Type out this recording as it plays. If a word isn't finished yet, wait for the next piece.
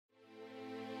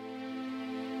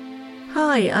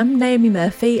Hi, I'm Naomi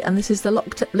Murphy, and this is the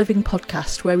Locked Up Living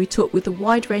podcast, where we talk with a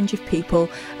wide range of people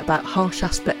about harsh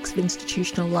aspects of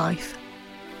institutional life.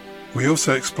 We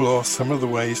also explore some of the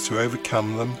ways to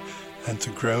overcome them and to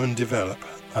grow and develop.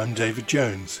 I'm David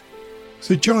Jones.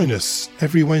 So join us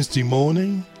every Wednesday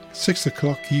morning, 6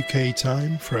 o'clock UK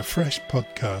time, for a fresh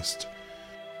podcast.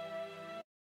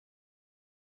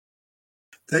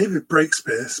 David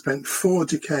Breakspear spent 4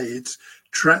 decades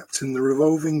trapped in the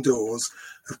revolving doors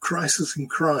of crisis and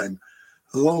crime,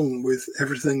 along with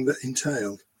everything that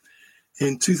entailed.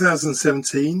 In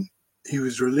 2017, he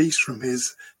was released from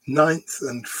his 9th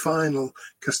and final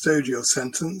custodial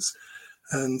sentence,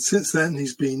 and since then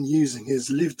he's been using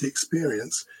his lived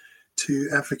experience to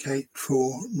advocate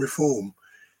for reform.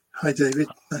 Hi, David.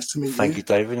 Nice to meet you. Thank you,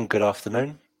 David, and good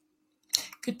afternoon.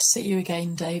 Good to see you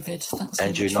again, David. Thanks so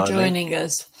And much for joining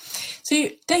us. So,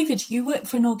 David, you work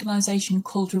for an organisation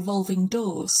called Revolving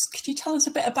Doors. Could you tell us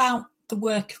a bit about the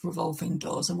work of Revolving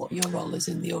Doors and what your role is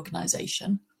in the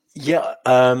organisation? Yeah,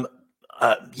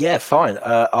 fine.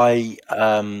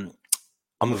 I'm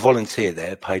a volunteer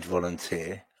there, paid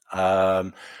volunteer.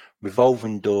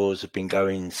 Revolving Doors have been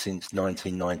going since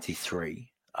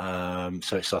 1993.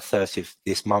 So it's our 30th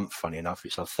this month. Funny enough,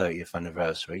 it's our 30th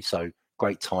anniversary. So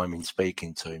great time in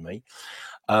speaking to me.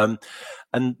 And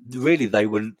really, they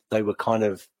were kind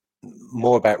of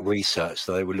more about research.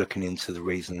 So they were looking into the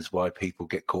reasons why people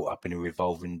get caught up in the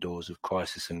revolving doors of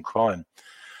crisis and crime.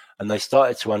 And they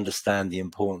started to understand the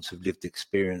importance of lived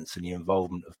experience and the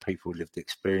involvement of people with lived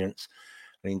experience.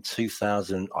 And in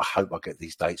 2000, I hope I get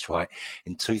these dates right,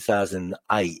 in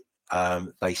 2008,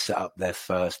 they set up their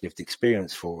first lived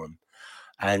experience forum.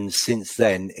 And since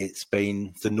then, it's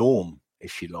been the norm,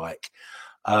 if you like.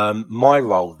 My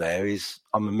role there is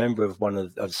I'm a member of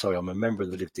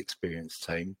the lived experience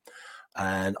team,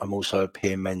 and I'm also a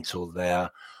peer mentor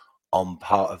there on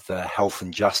part of the health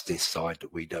and justice side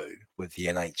that we do with the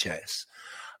NHS.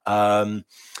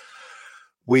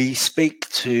 We speak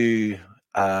to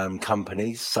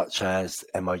companies such as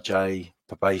MOJ,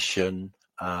 probation,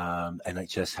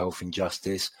 NHS health and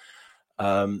justice.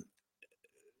 I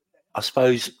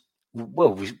suppose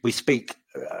we speak.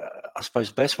 I suppose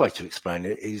the best way to explain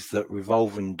it is that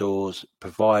revolving doors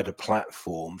provide a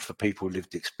platform for people with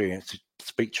lived experience to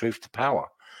speak truth to power.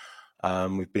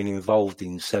 We've been involved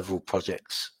in several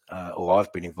projects, or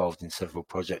I've been involved in several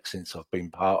projects since I've been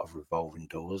part of Revolving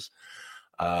Doors.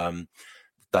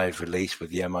 They've released with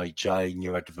the MOJ,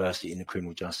 neurodiversity in the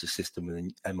criminal justice system with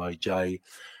the MOJ.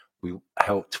 We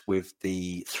helped with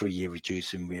the 3-year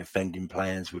reducing reoffending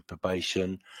plans with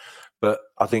probation. But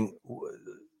I think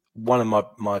one of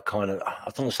my kind of, I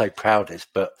don't want to say proudest,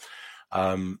 but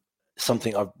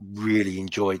something I've really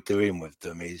enjoyed doing with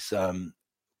them is on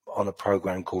a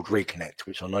program called Reconnect,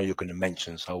 which I know you're going to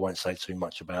mention, so I won't say too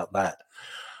much about that.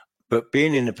 But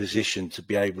being in a position to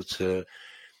be able to,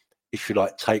 if you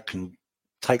like, take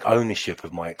ownership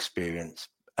of my experience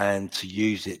and to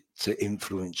use it to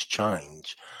influence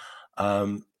change,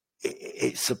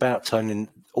 it's about turning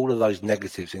all of those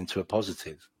negatives into a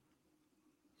positive.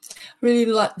 I really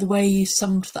like the way you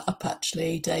summed that up,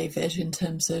 actually, David, in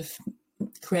terms of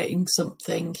creating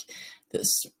something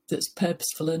that's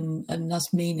purposeful and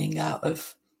has meaning out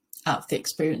of the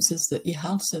experiences that you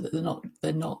have, so that they're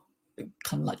not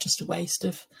kind of like just a waste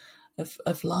of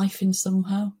life in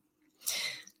somehow.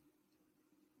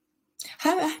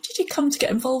 How did you come to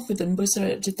get involved with them? Were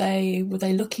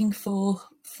they looking for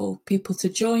people to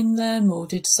join them, or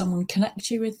did someone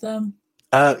connect you with them?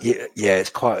 Yeah, it's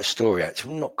quite a story,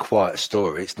 actually. Well, not quite a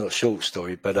story, it's not a short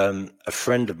story, but a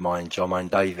friend of mine, Jermaine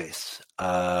Davis,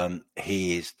 and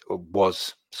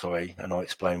I'll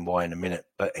explain why in a minute,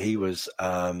 but he was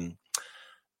a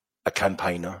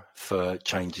campaigner for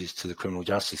changes to the criminal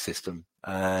justice system.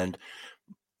 And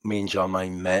me and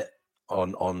Jermaine met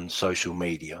on social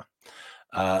media.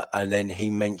 And then he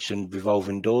mentioned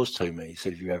Revolving Doors to me. He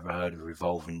said, have you ever heard of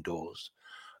Revolving Doors?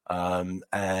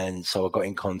 And so I got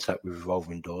in contact with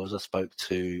Revolving Doors. I spoke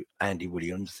to Andy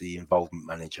Williams, the involvement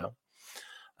manager,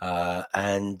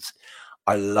 and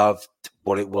I loved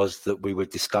what it was that we were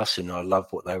discussing. I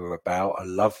loved what they were about. I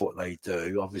love what they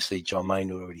do. Obviously,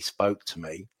 Jermaine already spoke to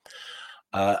me,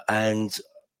 and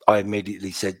I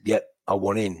immediately said, yep, I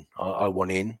want in. I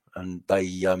want in, and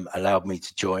they allowed me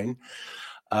to join.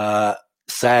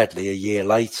 Sadly, a year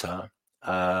later,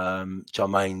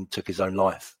 Jermaine took his own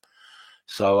life.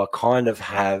 So I kind of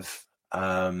have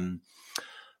a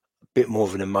bit more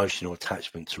of an emotional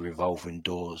attachment to Revolving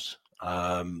Doors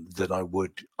than I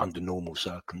would under normal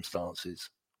circumstances.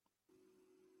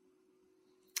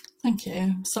 Thank you.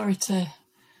 I'm sorry to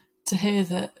hear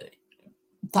that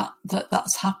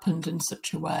that's happened in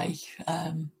such a way.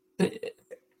 But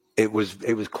it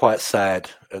was quite sad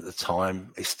at the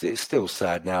time. It's still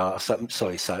sad now. I'm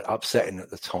sorry, so upsetting at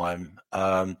the time.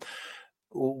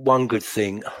 One good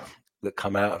thing that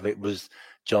come out of it was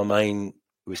Jermaine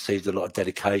received a lot of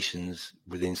dedications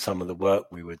within some of the work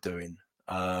we were doing.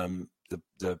 I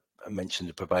mentioned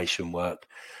the probation work,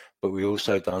 but we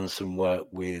also done some work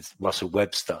with Russell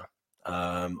Webster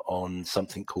on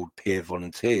something called peer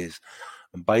volunteers,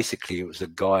 and basically it was a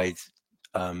guide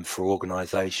for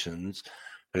organisations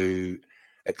who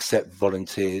accept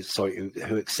volunteers,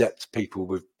 who accept people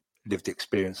with lived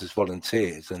experience as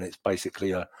volunteers, and it's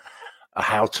basically a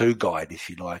how-to guide, if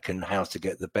you like, and how to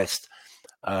get the best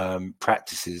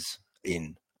practices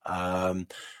in. And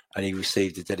he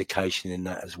received a dedication in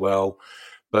that as well.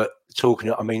 But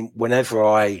whenever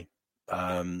I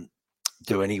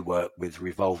do any work with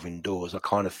Revolving Doors, I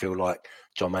kind of feel like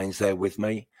Jermaine's there with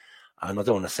me. And I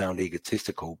don't want to sound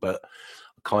egotistical, but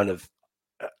I kind of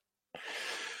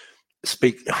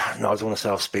speak. No, I don't want to say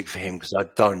I'll speak for him, because I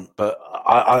don't. But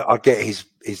I get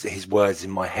his words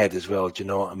in my head as well. Do you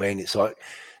know what I mean? It's like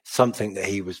something that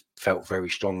he felt very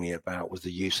strongly about was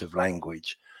the use of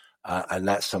language, and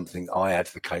that's something I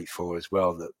advocate for as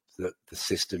well. That the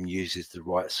system uses the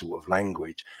right sort of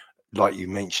language, like you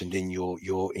mentioned in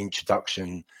your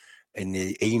introduction. In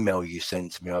the email you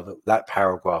sent to me, I thought that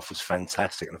paragraph was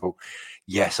fantastic, and I thought,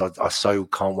 yes, I so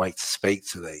can't wait to speak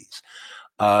to these.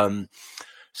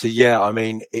 So yeah, I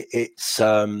mean, it's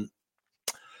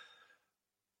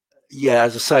yeah,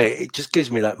 as I say, it just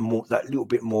gives me that little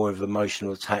bit more of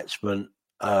emotional attachment,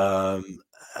 and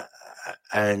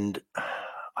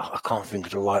I can't think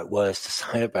of the right words to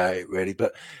say about it really.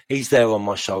 But he's there on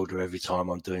my shoulder every time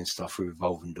I'm doing stuff with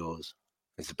Revolving Doors.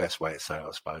 It's the best way to say it,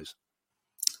 I suppose.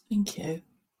 Thank you.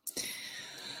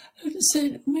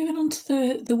 So moving on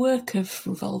to the work of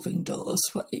Revolving Doors,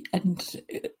 and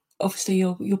obviously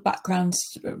your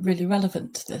background's really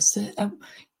relevant to this. I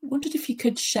wondered if you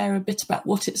could share a bit about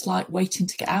what it's like waiting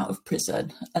to get out of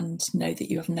prison and know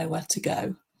that you have nowhere to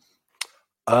go.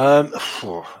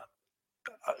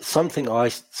 Something I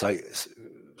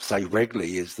say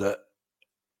regularly is that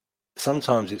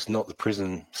sometimes it's not the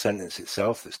prison sentence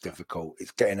itself that's difficult.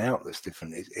 It's getting out that's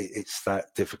different. It's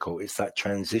that difficult. It's that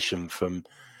transition from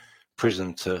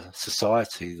prison to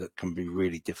society that can be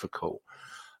really difficult.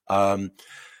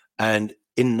 And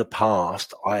in the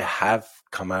past, I have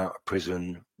come out of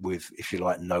prison with, if you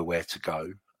like, nowhere to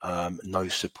go, no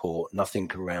support,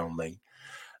 nothing around me.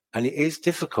 And it is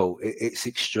difficult. It's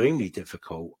extremely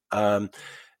difficult,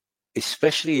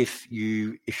 especially if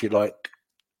you like,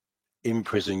 in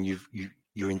prison,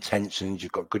 your intentions,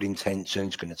 you've got good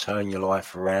intentions, you're going to turn your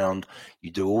life around. You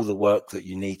do all the work that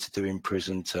you need to do in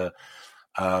prison to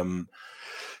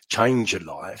change your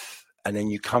life, and then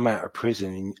you come out of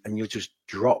prison and you're just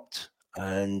dropped.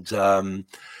 And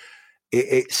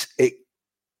it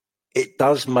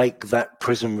does make that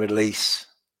prison release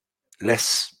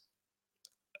less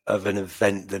of an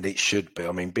event than it should be.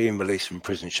 I mean, being released from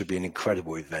prison should be an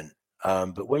incredible event,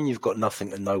 but when you've got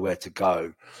nothing and nowhere to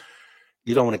go,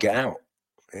 you don't want to get out.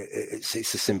 It's as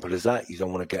simple as that. You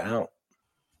don't want to get out.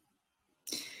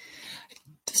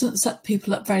 Doesn't set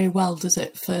people up very well, does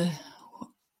it, for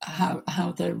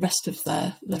how the rest of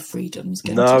their freedom's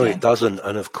going to go? No, it doesn't.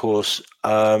 And of course,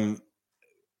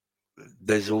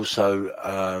 there's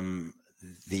also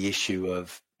the issue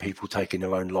of people taking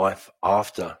their own life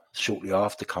shortly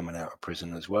after coming out of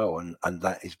prison as well, and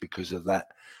that is because of that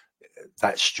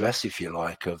stress, if you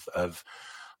like, of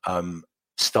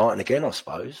starting again, I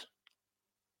suppose.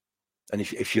 And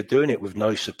if you're doing it with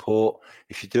no support,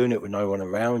 if you're doing it with no one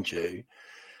around you,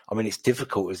 I mean, it's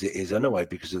difficult as it is anyway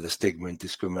because of the stigma and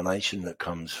discrimination that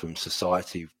comes from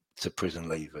society to prison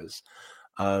leavers.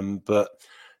 But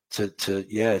to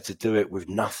do it with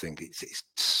nothing, it's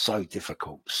so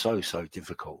difficult, so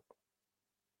difficult.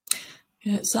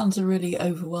 Yeah, it sounds a really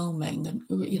overwhelming and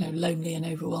lonely and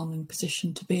overwhelming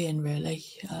position to be in, really,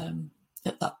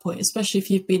 at that point, especially if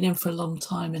you've been in for a long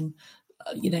time and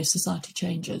society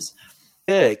changes.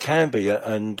 Yeah, it can be,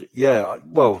 and yeah,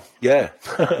 well, yeah,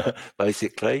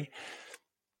 basically.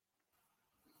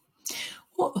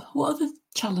 What other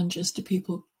challenges do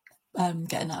people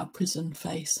getting out of prison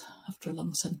face after a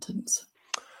long sentence?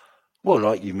 Well,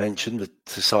 like you mentioned, the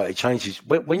society changes.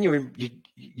 When you're in,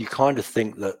 you kind of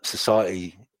think that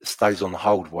society stays on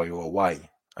hold while you're away,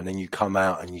 and then you come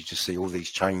out and you just see all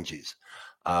these changes.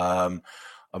 I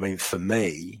mean, for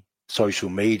me, social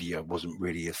media wasn't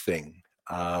really a thing,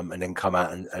 and then come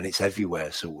out and it's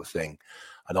everywhere sort of thing.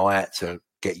 And I had to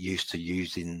get used to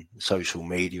using social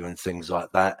media and things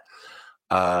like that.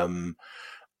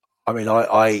 I mean,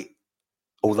 I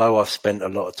although I've spent a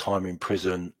lot of time in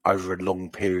prison over a long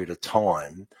period of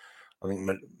time, I think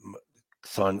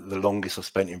the longest I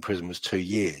spent in prison was 2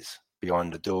 years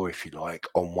behind the door, if you like,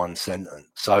 on one sentence.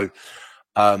 So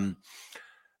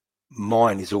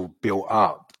mine is all built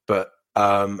up, but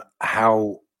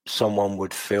how someone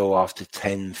would feel after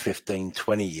 10, 15,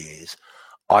 20 years,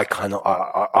 I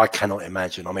cannot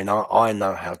imagine. I mean, I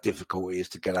know how difficult it is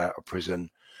to get out of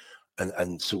prison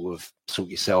and sort of sort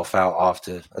yourself out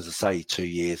after, as I say, 2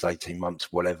 years, 18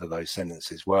 months, whatever those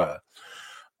sentences were.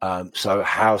 So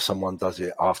how someone does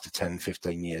it after 10,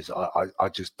 15 years, I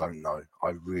just don't know.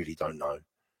 I really don't know.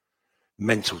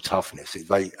 Mental toughness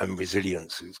and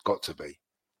resilience, it's got to be.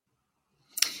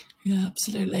 Yeah,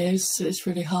 absolutely. It's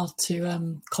really hard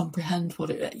to comprehend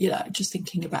what it, just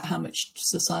thinking about how much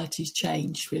society's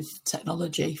changed with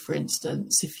technology, for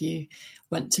instance. If you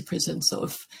went to prison sort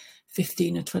of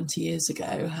 15 or 20 years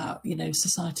ago, how,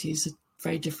 society is a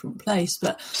very different place.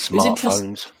 But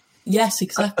smartphones. Yes,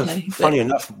 exactly. Funny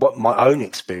enough, what my own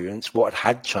experience, what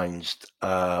had changed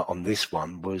on this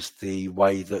one was the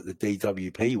way that the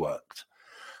DWP worked.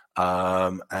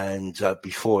 And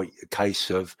before, a case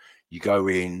of you go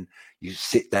in, you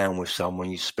sit down with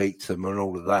someone, you speak to them and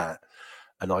all of that.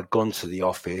 And I'd gone to the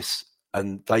office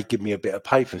and they give me a bit of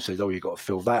paper and said, "Oh, you've got to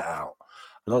fill that out."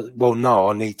 And I, well, no,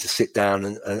 I need to sit down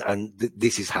and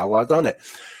this is how I done it.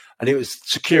 And it was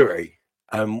security.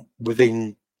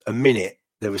 Within a minute,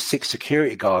 there were 6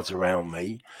 security guards around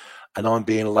me and I'm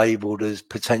being labelled as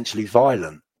potentially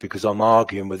violent because I'm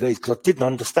arguing with these because I didn't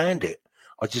understand it.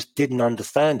 I just didn't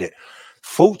understand it.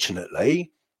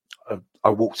 Fortunately, I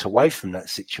walked away from that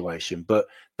situation, but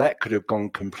that could have gone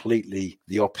completely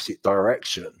the opposite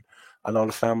direction and I'd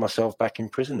have found myself back in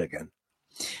prison again.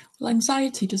 Well,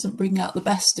 anxiety doesn't bring out the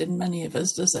best in many of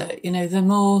us, does it? The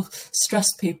more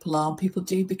stressed people are, people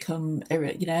do become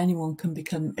anyone can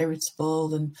become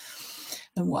irritable and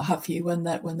what have you when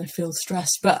they feel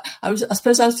stressed. But I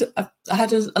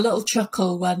had a little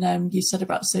chuckle when you said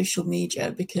about social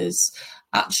media, because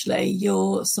actually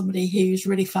you're somebody who's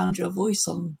really found your voice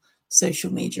on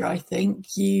social media. I think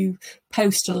you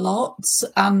post a lot,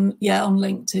 and on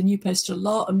LinkedIn you post a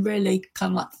lot and really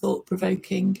kind of like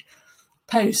thought-provoking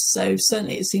posts. So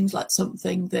certainly it seems like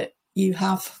something that you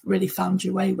have really found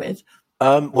your way with.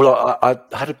 Well, I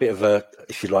had a bit of a,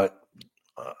 if you like,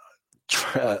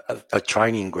 a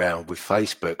training ground with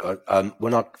Facebook.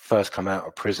 When I first come out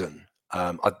of prison,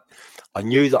 I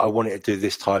knew that I wanted to do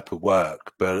this type of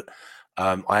work, but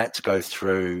I had to go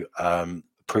through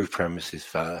approved premises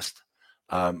first.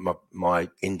 My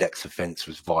index offence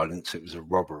was violence. It was a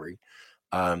robbery.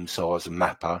 So I was a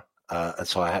mapper. And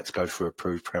so I had to go through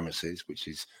approved premises, which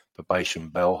is probation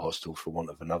bail hostel for want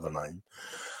of another name.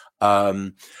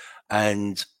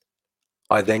 And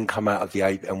I then come out of the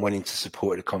AP and went into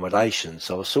supported accommodation.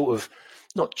 So I was sort of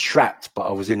not trapped, but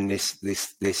I was in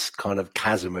this kind of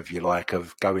chasm, if you like,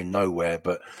 of going nowhere.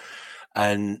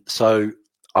 And so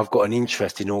I've got an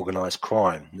interest in organised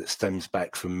crime that stems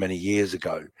back from many years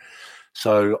ago.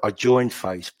 So I joined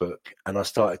Facebook and I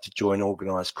started to join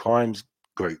organised crimes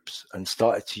groups and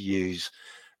started to use,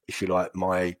 if you like,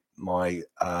 my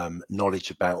knowledge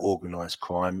about organised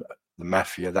crime, the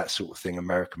mafia, that sort of thing,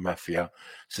 American mafia,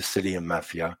 Sicilian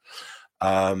mafia,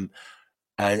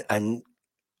 and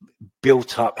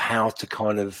built up how to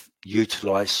kind of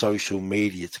utilize social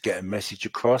media to get a message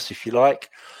across, if you like,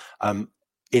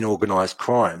 in organised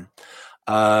crime.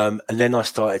 And then I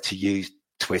started to use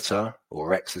Twitter,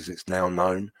 or X as it's now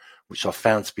known, which I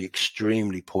found to be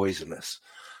extremely poisonous.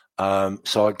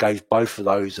 So I gave both of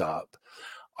those up.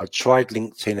 I tried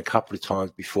LinkedIn a couple of times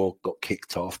before I got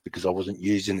kicked off because I wasn't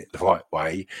using it the right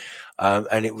way.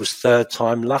 And it was third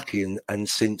time lucky. And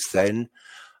since then,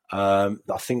 I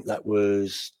think that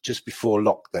was just before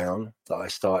lockdown that I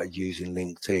started using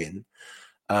LinkedIn.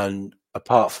 And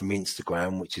apart from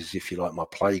Instagram, which is, if you like, my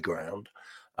playground,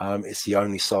 it's the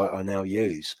only site I now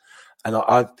use. And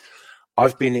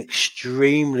I've been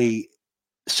extremely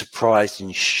surprised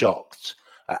and shocked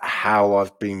at how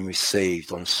I've been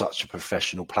received on such a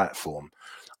professional platform.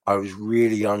 I was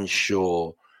really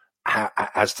unsure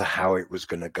as to how it was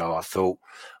going to go. I thought,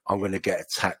 I'm going to get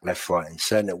attacked left, right and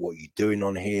centre. What are you doing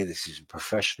on here? This is a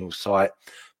professional site.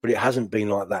 But it hasn't been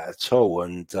like that at all.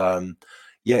 And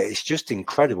it's just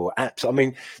incredible. I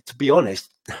mean, to be honest,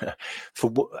 for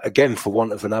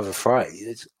want of another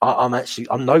phrase,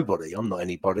 I'm nobody. I'm not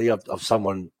anybody. I'm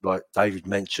someone, like David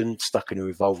mentioned, stuck in the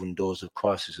revolving doors of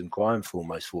crisis and crime for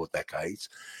almost 4 decades.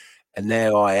 And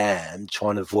there I am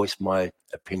trying to voice my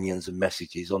opinions and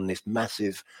messages on this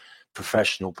massive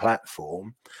professional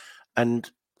platform. And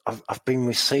I've been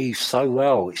received so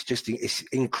well. It's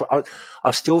incredible.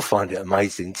 I still find it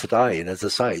amazing today. And as I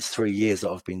say, it's 3 years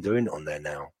that I've been doing it on there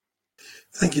now.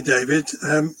 Thank you, David.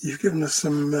 You've given us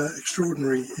some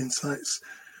extraordinary insights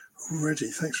already.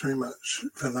 Thanks very much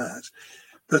for that.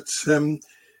 But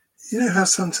you know how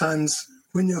sometimes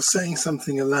when you're saying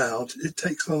something aloud, it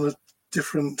takes on a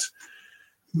different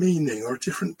meaning or a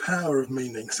different power of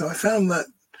meaning. So I found that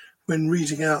when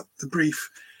reading out the brief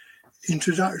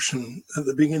introduction at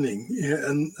the beginning,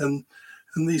 and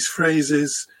these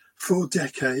phrases, 4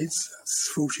 decades,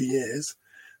 that's 40 years,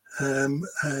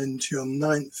 and your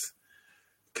 9th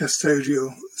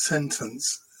custodial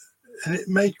sentence, and it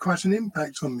made quite an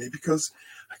impact on me because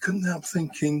I couldn't help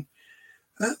thinking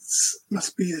that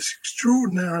must be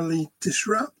extraordinarily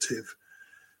disruptive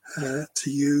to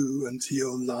you and to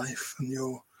your life and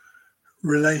your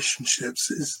relationships.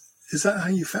 Is that how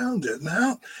you found it?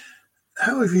 Now,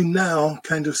 how have you now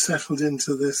kind of settled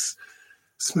into this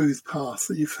smooth path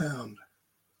that you found?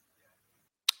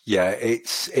 Yeah, it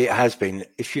has been.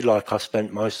 If you like, I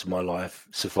spent most of my life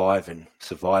surviving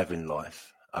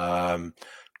life.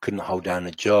 Couldn't hold down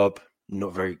a job.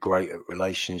 Not very great at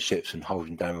relationships and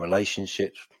holding down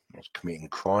relationships. I was committing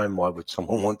crime. Why would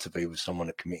someone want to be with someone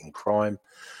that's committing crime?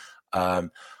 I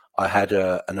had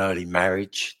an early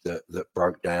marriage that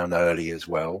broke down early as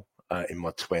well, in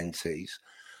my 20s.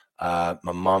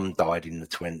 My mum died in the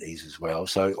 20s as well.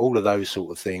 So all of those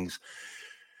sort of things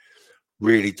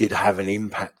really did have an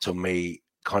impact on me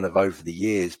kind of over the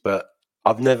years. But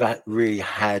I've never really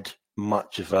had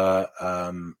much of a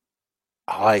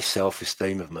high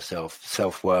self-esteem of myself,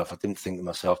 self-worth. I didn't think of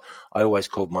myself. I always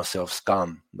called myself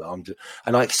scum, and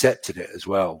I accepted it as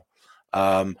well.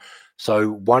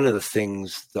 So one of the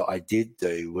things that I did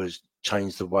do was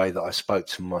change the way that I spoke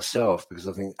to myself, because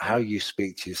I think how you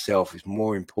speak to yourself is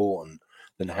more important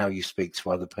than how you speak to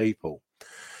other people.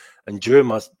 And during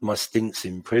my stints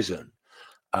in prison,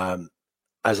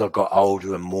 as I got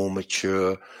older and more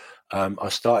mature, I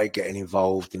started getting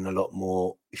involved in a lot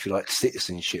more, if you like,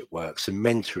 citizenship work, so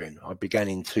mentoring. I began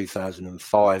in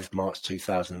 2005, March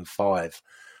 2005,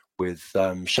 with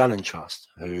Shannon Trust,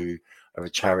 who are a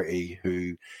charity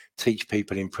who teach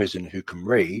people in prison who can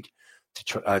read,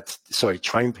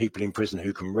 train people in prison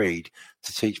who can read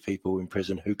to teach people in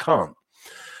prison who can't.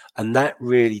 And that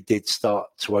really did start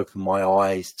to open my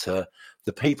eyes to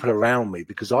the people around me,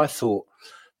 because I thought,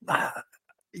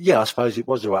 I suppose it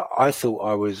was right. I thought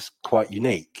I was quite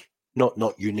unique, not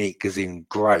unique as in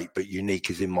great, but unique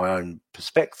as in my own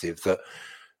perspective, that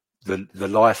the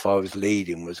life I was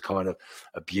leading was kind of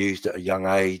abused at a young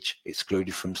age,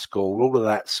 excluded from school, all of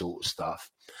that sort of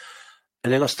stuff.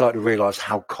 And then I started to realise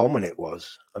how common it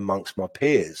was amongst my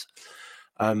peers.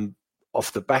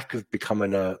 Off the back of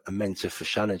becoming a mentor for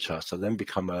Shannon Trust, I then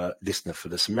become a listener for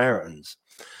the Samaritans.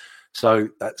 So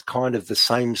that's kind of the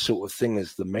same sort of thing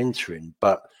as the mentoring,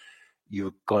 but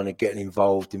you're kind of getting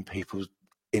involved in people's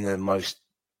innermost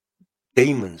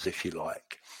demons, if you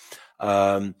like.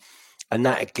 And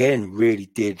that, again, really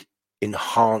did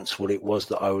enhance what it was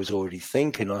that I was already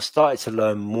thinking. I started to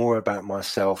learn more about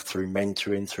myself through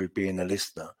mentoring, through being a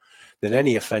listener, than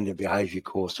any offending behaviour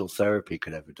course or therapy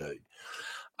could ever do.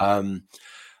 And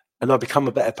I become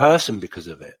a better person because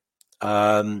of it.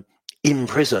 In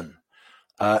prison,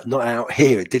 not out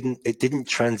here. It didn't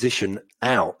transition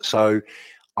out. So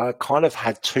I kind of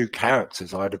had 2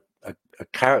 characters. I had a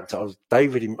character. I was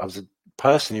David. I was a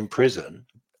person in prison,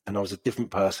 and I was a different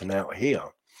person out here.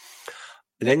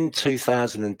 And then in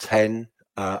 2010,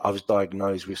 I was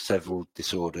diagnosed with several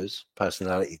disorders,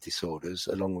 personality disorders,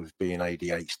 along with being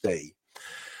ADHD.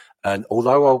 And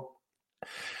although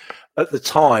at the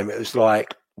time, it was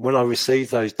like, when I received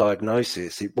those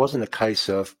diagnoses, it wasn't a case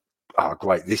of, oh,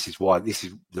 great, this is why, this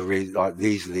is the reason, like,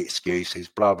 these are the excuses,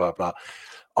 blah, blah, blah.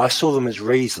 I saw them as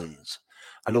reasons.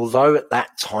 And although at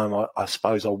that time, I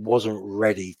suppose I wasn't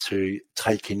ready to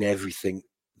take in everything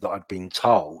that I'd been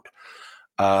told,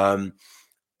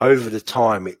 over the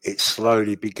time, it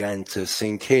slowly began to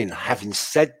sink in. Having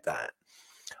said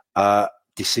that,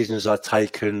 decisions I'd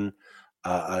taken,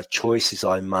 choices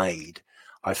I made,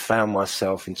 I found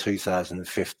myself in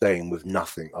 2015 with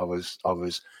nothing. I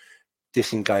was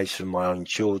disengaged from my own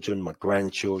children, my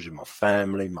grandchildren, my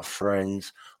family, my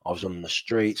friends. I was on the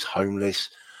streets, homeless,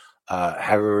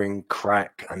 heroin,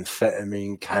 crack,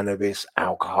 amphetamine, cannabis,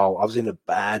 alcohol. I was in a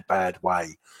bad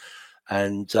way.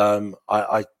 And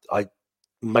I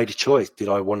made a choice. Did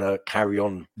I want to carry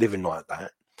on living like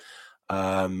that?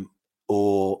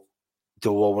 Or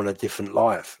do I want a different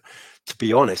life? To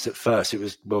be honest, at first it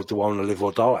was, well, do I want to live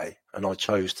or die? And I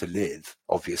chose to live,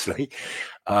 obviously.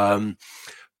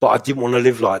 But I didn't want to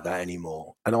live like that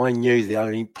anymore. And I knew the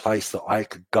only place that I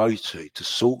could go to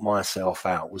sort myself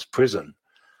out was prison.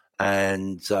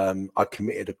 And I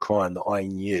committed a crime that I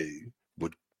knew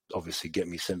would obviously get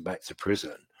me sent back to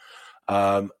prison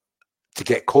to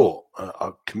get caught.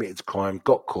 I committed the crime,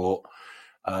 got caught,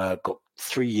 got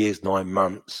 3 years, 9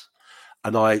 months.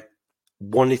 And I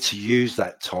wanted to use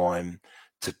that time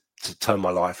to turn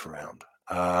my life around,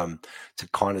 to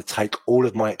kind of take all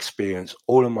of my experience,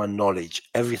 all of my knowledge,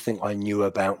 everything I knew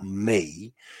about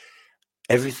me,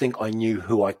 everything I knew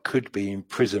who I could be in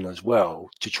prison as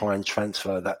well, to try and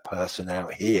transfer that person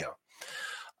out here.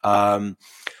 At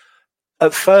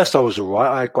first I was all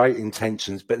right. I had great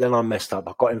intentions, but then I messed up.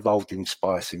 I got involved in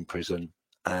spice in prison,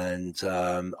 and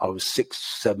I was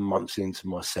 6-7 months into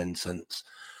my sentence,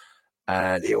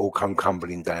 and it all come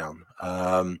crumbling down.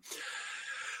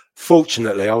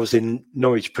 Fortunately, I was in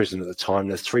Norwich prison at the time.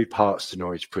 There's 3 parts to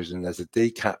Norwich prison. There's a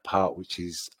DCAT part, which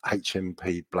is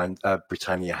HMP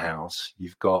Britannia House.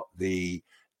 You've got the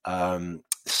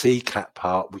CCAT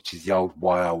part, which is the old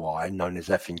YOI, known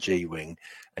as F&G wing.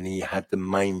 And then you had the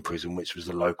main prison, which was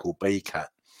the local BCAT.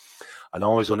 And I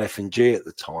was on F&G at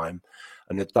the time.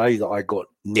 And the day that I got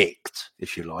nicked,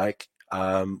 if you like,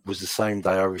 was the same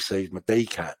day I received my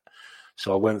DCAT.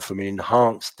 So I went from an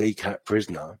enhanced DCAT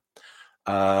prisoner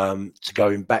to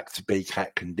going back to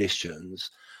BCAT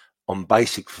conditions on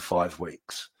basic for 5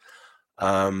 weeks.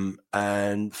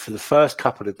 And for the first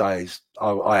couple of days,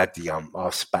 I had the I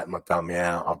spat my dummy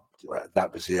out.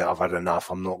 That was it. I've had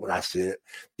enough. That's it.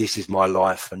 This is my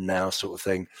life and now, sort of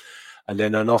thing. And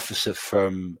then an officer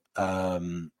from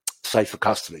Safer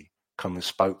Custody come and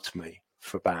spoke to me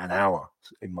for about an hour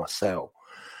in my cell.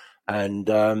 And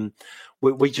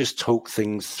we just talked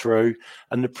things through,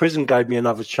 and the prison gave me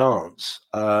another chance.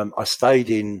 I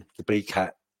stayed in the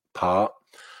BCAT part,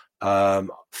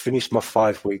 finished my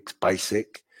 5 weeks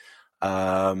basic,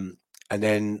 and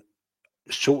then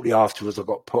shortly afterwards I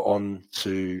got put on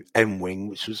to M wing,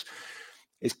 which it's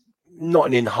not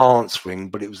an enhanced wing,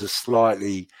 but it was a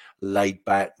slightly laid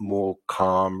back, more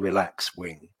calm, relaxed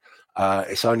wing.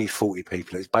 It's only 40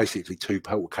 people. It's basically 2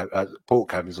 port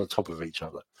cabins on top of each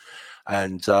other.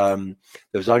 And there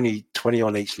was only 20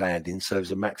 on each landing, so there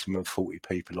was a maximum of 40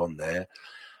 people on there.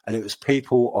 And it was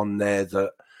people on there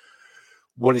that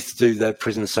wanted to do their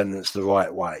prison sentence the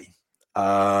right way.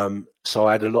 So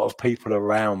I had a lot of people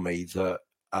around me that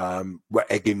were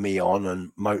egging me on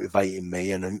and motivating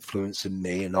me and influencing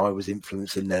me, and I was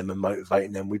influencing them and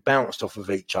motivating them. We bounced off of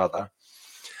each other.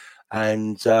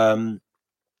 And I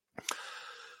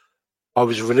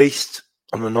was released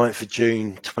on the 9th of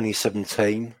June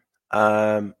 2017.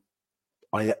 I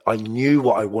knew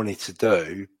what I wanted to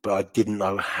do, but I didn't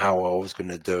know how I was going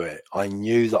to do it. I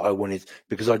knew that I wanted,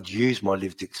 because I'd used my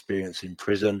lived experience in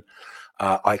prison.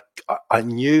 I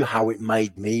knew how it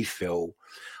made me feel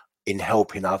in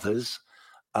helping others.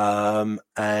 And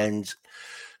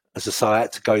as I say, I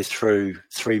had to go through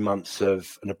 3 months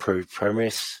of an approved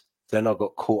premise. Then I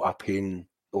got caught up in,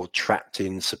 or trapped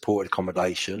in, supported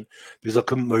accommodation because I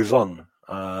couldn't move on.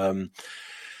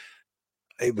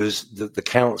 It was the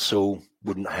council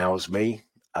wouldn't house me.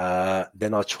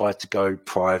 Then I tried to go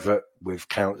private with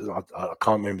council. I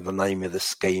can't remember the name of the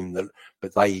scheme,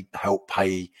 but they help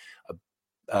pay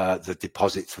the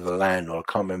deposit to the landlord.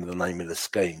 I can't remember the name of the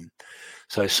scheme.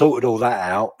 So I sorted all that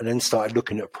out and then started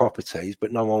looking at properties,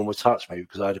 but no one would touch me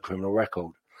because I had a criminal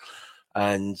record.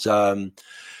 And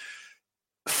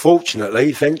fortunately,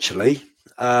 eventually,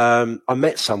 I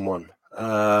met someone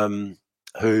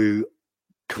who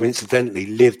coincidentally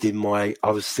lived in I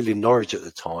was still in Norwich at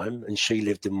the time, and she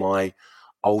lived in my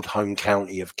old home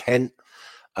county of Kent.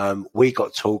 We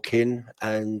got talking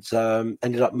and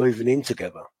ended up moving in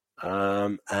together.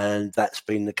 And that's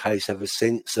been the case ever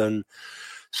since. And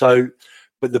so,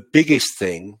 but the biggest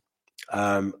thing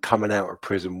coming out of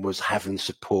prison was having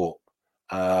support.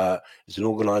 There's an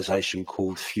organisation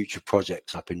called Future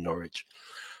Projects up in Norwich.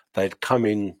 They'd come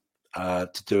in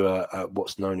to do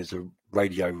what's known as a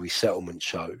radio resettlement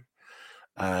show,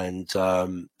 and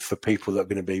for people that are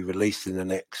going to be released in the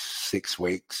next 6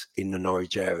 weeks in the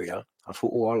Norwich area. I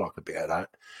thought, oh, I like a bit of that.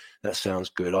 That sounds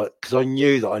good. Because I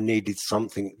knew that I needed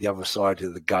something at the other side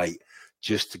of the gate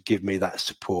just to give me that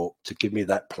support, to give me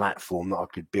that platform that I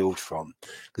could build from.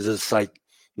 Because as I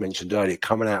mentioned earlier,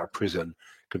 coming out of prison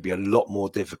could be a lot more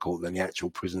difficult than the actual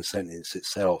prison sentence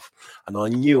itself. And I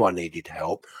knew I needed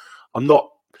help. I'm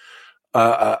not,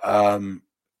 I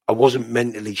wasn't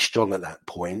mentally strong at that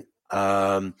point.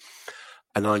 And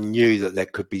I knew that there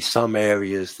could be some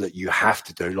areas that you have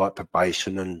to do, like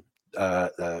probation and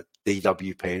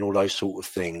DWP and all those sort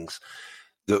of things,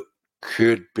 that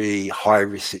could be high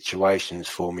risk situations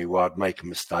for me where I'd make a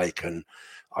mistake and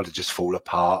I'd just fall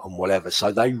apart and whatever.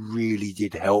 So they really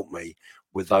did help me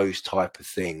with those type of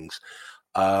things.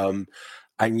 And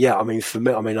yeah, I mean, for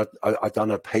me, I mean, I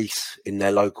done a piece in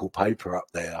their local paper up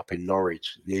there, up in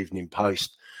Norwich, the Evening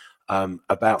Post,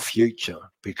 about future,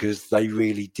 because they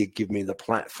really did give me the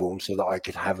platform so that I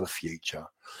could have a future.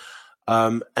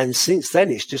 And since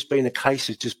then, it's just been a case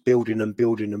of just building and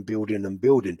building and building and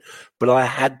building. But I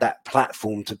had that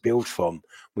platform to build from.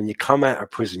 When you come out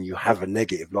of prison, you have a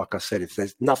negative. Like I said, if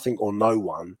there's nothing or no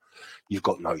one, you've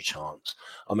got no chance.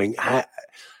 I mean, I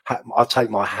take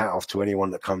my hat off to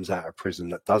anyone that comes out of prison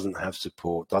that doesn't have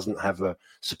support, doesn't have a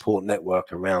support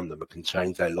network around them, that can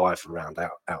change their life around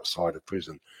outside of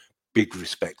prison. Big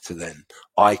respect to them.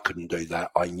 I couldn't do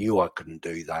that. I knew I couldn't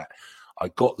do that. I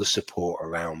got the support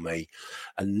around me,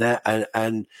 and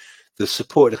the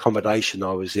supported accommodation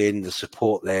I was in, the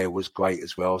support there was great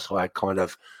as well. So I had kind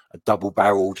of a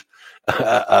double-barreled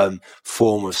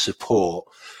form of support,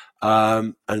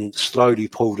 and slowly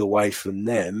pulled away from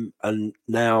them. And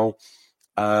now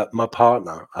my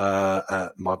partner,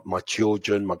 my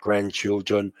children, my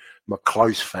grandchildren, my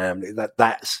close family,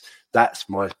 that's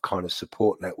my kind of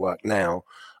support network now,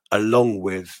 along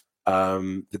with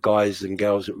the guys and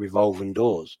girls at Revolving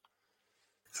Doors.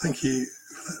 Thank you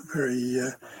for that very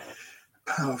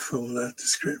powerful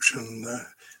description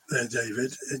there,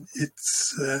 David.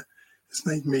 It's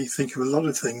made me think of a lot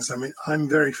of things. I mean, I'm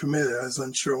very familiar, as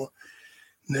I'm sure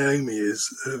Naomi is,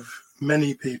 of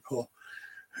many people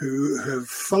who have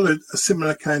followed a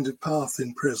similar kind of path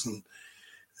in prison,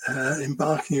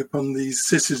 embarking upon these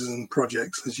citizen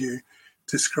projects, as you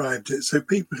described it. So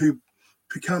people who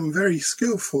become very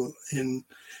skillful in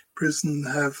prison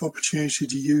have opportunity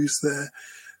to use their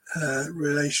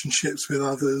relationships with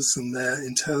others and their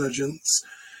intelligence.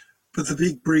 But the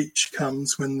big breach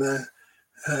comes when they're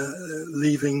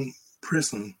leaving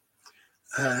prison.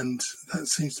 And that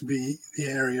seems to be the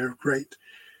area of great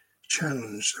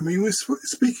challenge. I mean, we're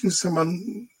speaking to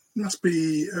someone, must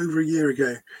be over a year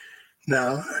ago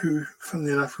now, who,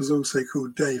 funnily enough, was also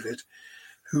called David,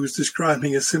 who was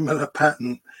describing a similar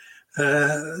pattern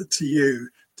to you,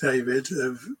 David,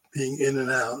 of being in and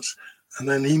out. And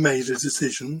then he made a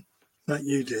decision, like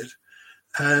you did.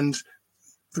 And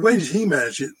the way that he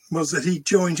managed it was that he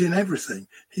joined in everything.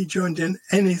 He joined in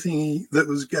anything that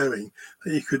was going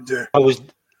that he could do.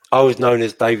 I was known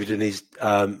as David and his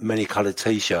many coloured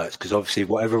T-shirts, because obviously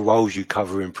whatever roles you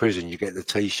cover in prison, you get the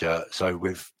T-shirt. So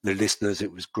with the listeners,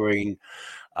 it was green.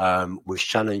 With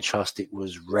Shannon Trust, it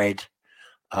was red.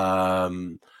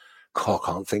 I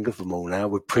can't think of them all now.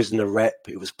 With Prisoner Rep,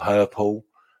 it was purple.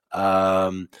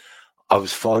 I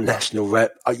was Foreign National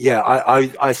Rep.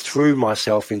 I threw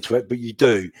myself into it, but you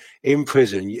do. In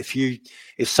prison,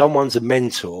 if someone's a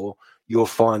mentor, you'll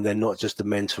find they're not just a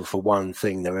mentor for one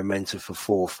thing, they're a mentor for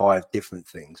 4 or 5 different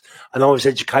things. And I was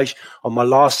education on my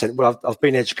last sentence. Well, I've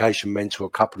been education mentor a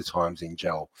couple of times in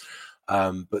jail.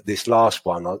 But this last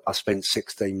one, I spent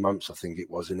 16 months, I think it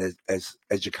was, as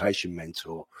education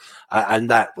mentor. And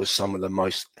that was some of the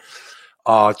most,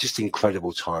 just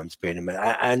incredible times being a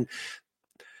mentor. And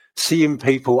seeing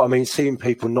people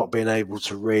not being able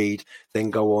to read, then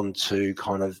go on to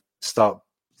kind of start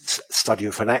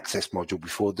studying for an access module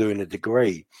before doing a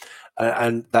degree.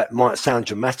 And that might sound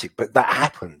dramatic, but that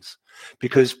happens.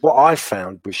 Because what I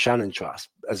found with Shannon Trust,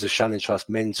 as a Shannon Trust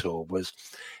mentor, was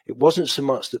it wasn't so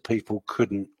much that people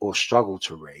couldn't or struggled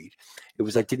to read, it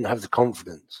was they didn't have the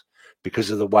confidence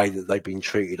because of the way that they've been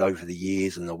treated over the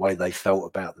years and the way they felt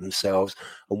about themselves.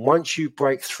 And once you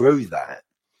break through that,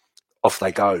 off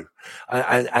they go.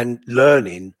 And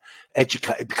learning,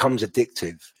 it becomes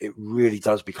addictive. It really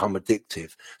does become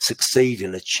addictive.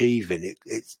 Succeeding, achieving,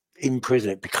 it's in prison,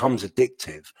 it becomes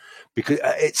addictive because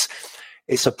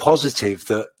it's a positive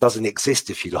that doesn't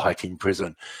exist, if you like, in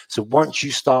prison. So once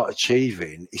you start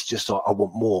achieving, it's just like, I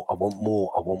want more, I want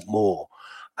more, I want more.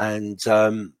 And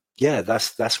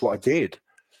that's what I did.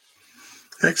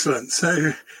 Excellent.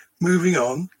 So moving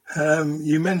on,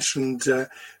 you mentioned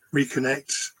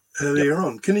Reconnect earlier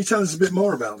on. Can you tell us a bit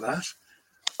more about that?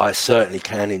 I certainly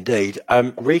can indeed.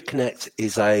 Reconnect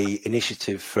is a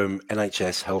initiative from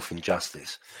NHS Health and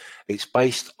Justice. It's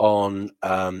based on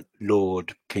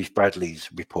Lord Keith Bradley's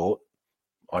report.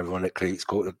 Ironically,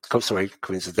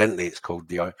 coincidentally, it's called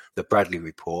the Bradley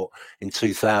Report in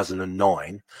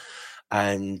 2009.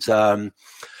 And on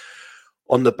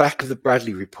the back of the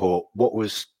Bradley Report, what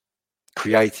was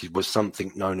created was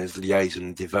something known as liaison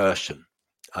and diversion.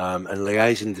 And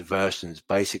liaison diversions,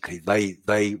 basically,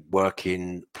 they work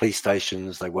in police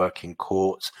stations, they work in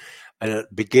courts, And at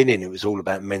the beginning, it was all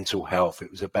about mental health.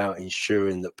 It was about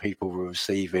ensuring that people were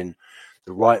receiving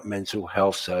the right mental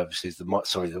health services,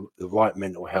 the right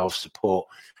mental health support.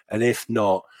 And if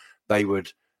not, they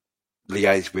would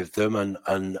liaise with them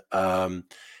and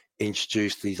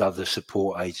introduce these other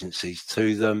support agencies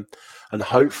to them, and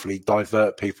hopefully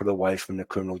divert people away from the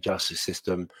criminal justice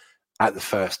system at the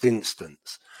first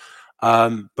instance.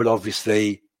 But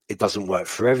obviously, it doesn't work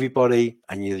for everybody,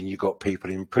 and you've got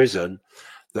people in prison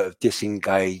that have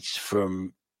disengaged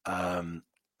from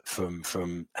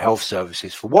health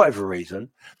services for whatever reason.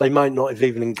 They might not have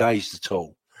even engaged at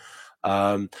all.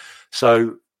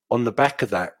 So on the back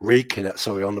of that,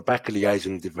 on the back of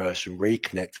liaison and diversion,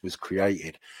 Reconnect was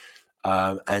created.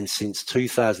 And since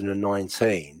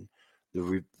 2019,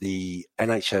 the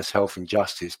NHS Health and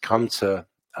Justice come to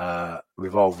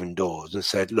Revolving Doors and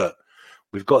said, look,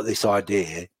 we've got this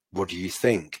idea. What do you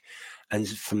think? And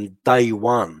from day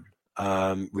one,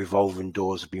 Revolving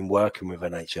Doors have been working with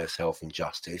NHS Health and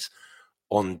Justice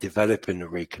on developing the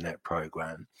Reconnect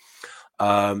program.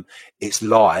 It's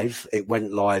live. It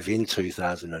went live in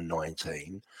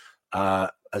 2019.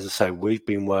 As I say, we've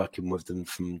been working with them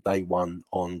from day one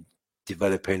on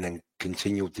developing and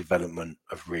continual development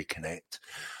of Reconnect.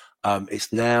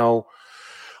 It's now,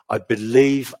 I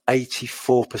believe,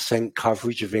 84%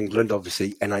 coverage of England,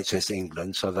 obviously NHS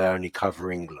England, so they only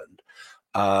cover England,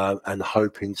 and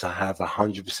hoping to have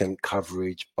 100%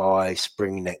 coverage by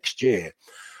spring next year.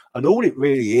 And all it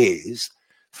really is,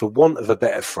 for want of a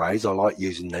better phrase, I like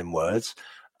using them words,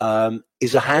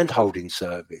 is a hand-holding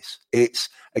service. It's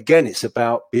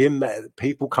about being met,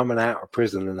 people coming out of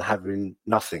prison and having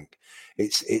nothing. You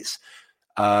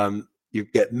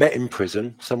get met in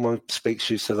prison, someone speaks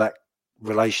to you, so that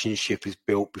relationship is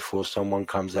built before someone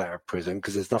comes out of prison,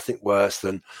 because there's nothing worse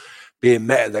than being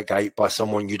met at the gate by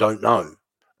someone you don't know.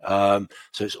 So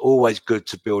it's always good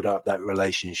to build up that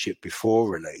relationship before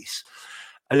release.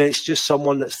 And it's just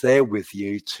someone that's there with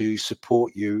you to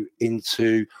support you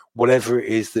into whatever it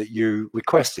is that you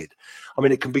requested. I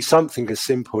mean, it can be something as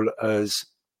simple as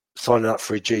signing up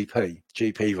for a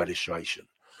GP registration.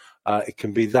 It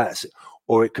can be that,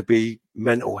 or it could be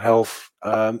mental health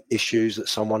issues that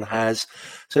someone has.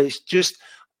 So it's just,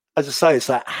 as I say, it's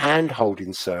that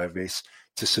hand-holding service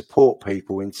to support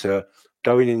people into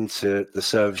going into the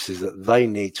services that they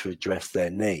need to address their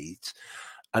needs.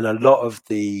 And a lot of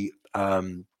the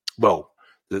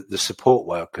support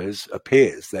workers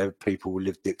appears they're people with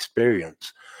lived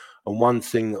experience. And one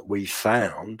thing that we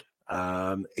found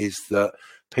is that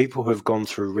people who have gone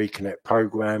through a Reconnect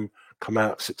program, come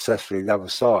out successfully the other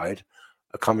side,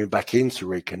 are coming back into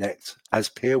Reconnect as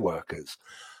peer workers.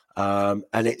 And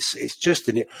it's just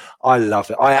I love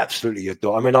it. I absolutely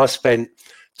adore. I mean, I spent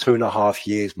 2.5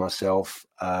 years myself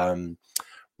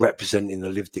representing the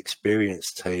lived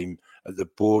experience team at the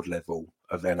board level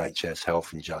of NHS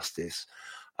Health and Justice.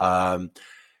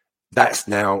 That's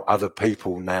now other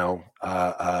people now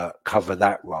cover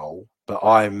that role, but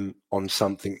I'm on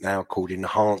something now called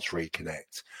Enhanced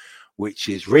Reconnect, which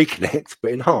is Reconnect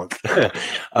but enhanced.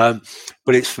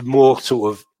 But it's for more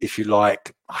sort of, if you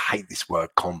like, I hate this word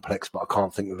complex, but I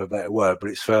can't think of a better word, but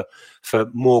it's for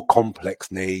more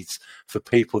complex needs, for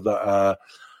people that are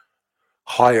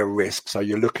higher risk. So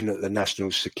you're looking at the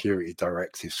National Security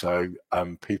Directive, so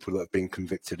people that have been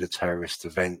convicted of terrorist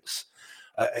events,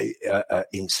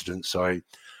 incidents, and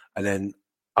then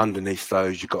underneath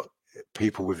those you've got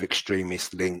people with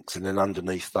extremist links, and then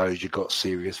underneath those you've got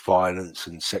serious violence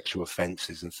and sexual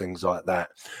offences and things like that.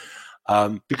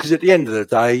 Because at the end of the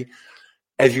day,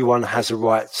 everyone has a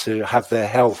right to have their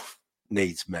health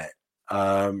needs met,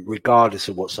 regardless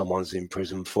of what someone's in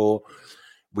prison for.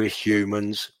 We're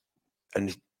humans,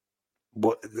 and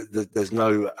there's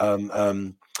no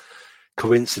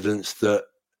coincidence that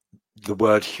the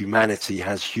word humanity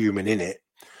has human in it.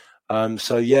 But I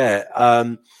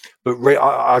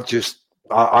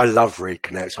love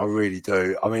Reconnect. I really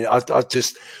do. I mean,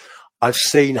 I've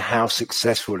seen how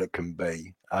successful it can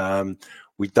be.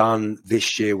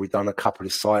 This year we've done a couple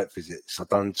of site visits. I've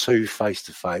done 2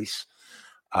 face-to-face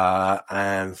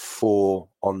and 4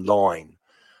 online.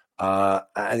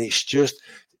 And it's just,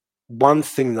 one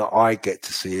thing that I get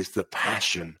to see is the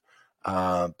passion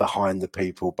behind the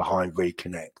people behind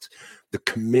Reconnect, the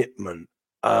commitment.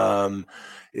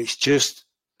 It's just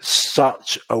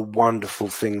such a wonderful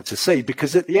thing to see,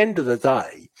 because at the end of the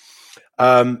day,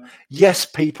 yes,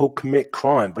 people commit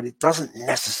crime, but it doesn't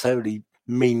necessarily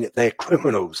mean that they're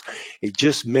criminals. It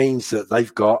just means that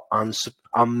they've got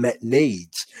unmet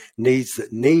needs that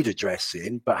need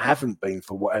addressing but haven't been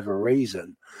for whatever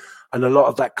reason. And a lot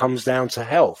of that comes down to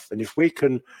health. And if we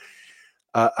can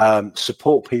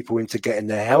support people into getting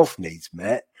their health needs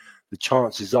met, the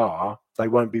chances are they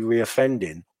won't be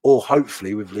reoffending, or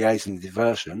hopefully with liaison and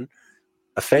diversion,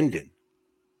 offending.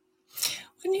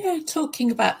 When you were talking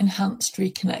about enhanced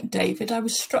Reconnect, David, I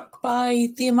was struck by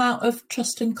the amount of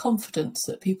trust and confidence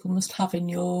that people must have in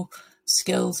your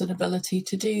skills and ability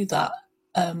to do that,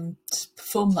 to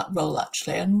perform that role,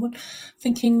 actually. And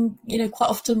thinking,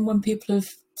 quite often when people have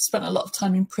spent a lot of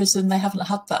time in prison, they haven't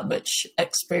had that much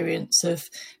experience of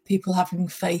people having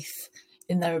faith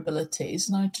in their abilities.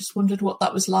 And I just wondered what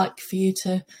that was like for you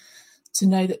to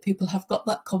know that people have got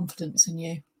that confidence in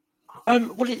you.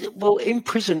 Well, in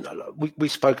prison, we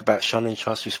spoke about Shannon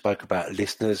Trust, we spoke about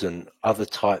listeners and other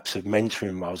types of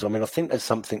mentoring roles. I mean, I think there's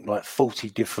something like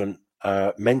 40 different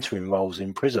mentoring roles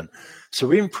in prison. So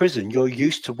in prison, you're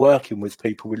used to working with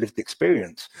people with lived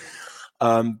experience,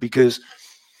 because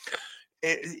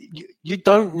you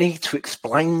don't need to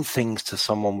explain things to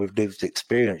someone with lived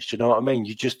experience. Do you know what I mean?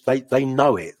 You just, they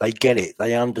know it, they get it,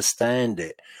 they understand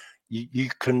it.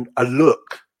 You can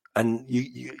look. And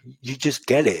you just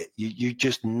get it. You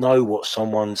just know what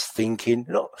someone's thinking,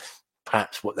 not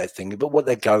perhaps what they're thinking, but what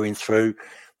they're going through,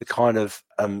 the kind of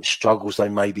struggles they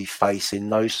may be facing,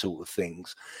 those sort of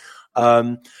things.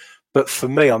 But for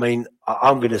me, I mean,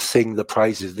 I'm going to sing the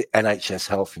praises of the NHS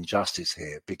Health and Justice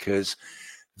here, because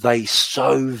they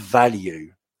so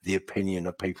value the opinion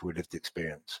of people with lived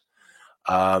experience.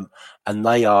 And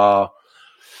they are...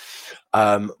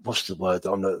 what's the word?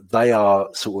 They are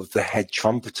sort of the head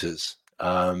trumpeters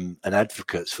and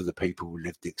advocates for the people who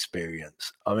lived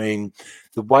experience. I mean,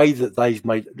 the way that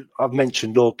I've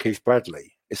mentioned Lord Keith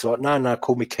Bradley. It's like, no,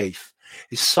 call me Keith.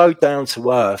 It's so down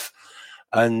to earth.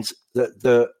 And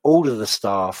all of the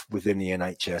staff within the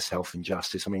NHS Health and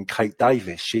Justice, I mean, Kate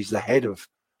Davis, she's the head of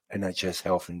NHS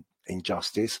Health and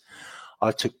Justice.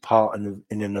 I took part in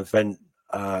an event,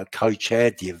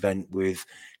 co-chaired the event with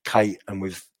Kate and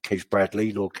with Keith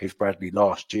Bradley, Lord Keith Bradley,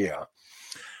 last year.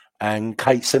 And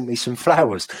Kate sent me some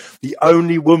flowers, the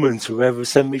only woman to ever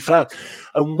send me flowers.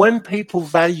 And when people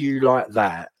value like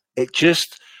that, it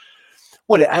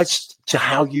adds to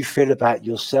how you feel about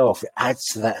yourself. It adds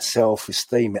to that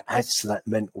self-esteem. It adds to that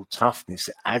mental toughness.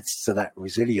 It adds to that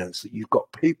resilience, that you've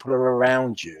got people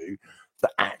around you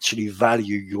that actually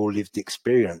value your lived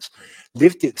experience.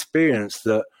 Lived experience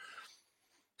that,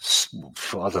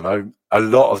 I don't know, a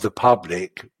lot of the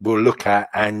public will look at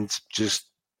and just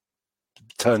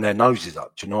turn their noses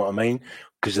up. Do you know what I mean?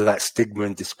 Because of that stigma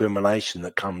and discrimination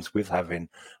that comes with having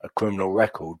a criminal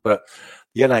record. But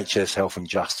the NHS Health and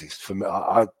Justice, for me,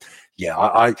 I mean,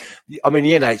 the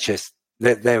NHS,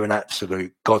 they're an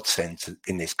absolute godsend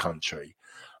in this country.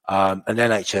 And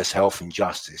NHS Health and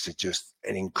Justice are just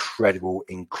an incredible,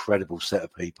 incredible set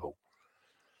of people.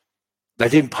 They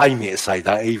didn't pay me to say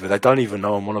that either. They don't even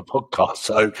know I'm on a podcast.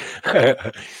 So,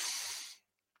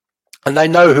 and they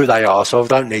know who they are, so I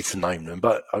don't need to name them.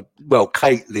 But,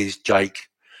 Kate, Liz, Jake,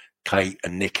 Kate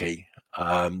and Nikki,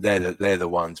 they're the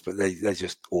ones, but they're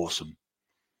just awesome.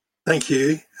 Thank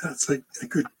you. That's a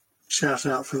good shout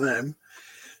out for them.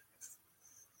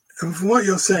 And from what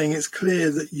you're saying, it's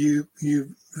clear that you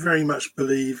very much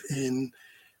believe in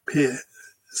peer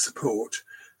support.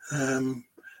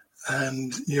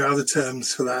 And your other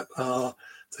terms for that are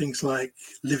things like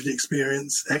lived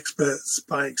experience, experts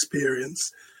by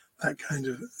experience, that kind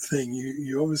of thing.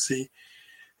 You obviously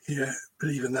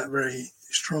believe in that very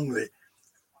strongly.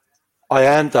 I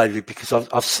am, David, because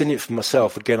I've seen it for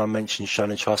myself. Again, I mentioned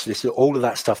Shannon Trust. This is all of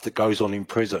that stuff that goes on in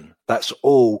prison. That's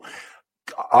all.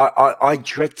 I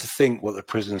dread to think what the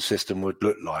prison system would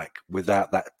look like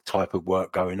without that type of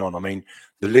work going on. I mean,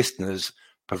 the listeners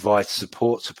provide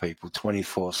support to people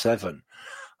 24/7.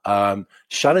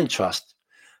 Shannon Trust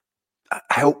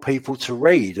help people to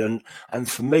read, and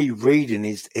for me, reading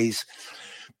is it's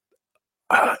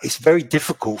very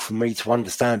difficult for me to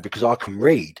understand because I can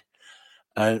read,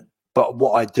 but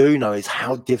what I do know is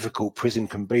how difficult prison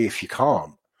can be if you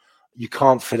can't. You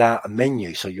can't fill out a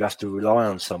menu, so you have to rely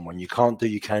on someone. You can't do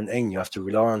your canteen, you have to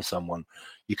rely on someone.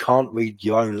 You can't read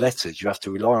your own letters, you have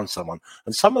to rely on someone.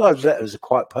 And some of those letters are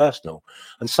quite personal.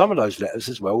 And some of those letters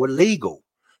as well are legal.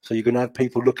 So you're going to have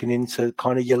people looking into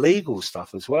kind of your legal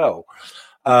stuff as well.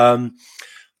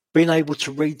 Being able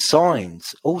to read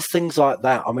signs, all things like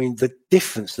that. I mean, the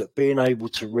difference that being able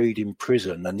to read in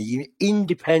prison and the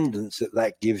independence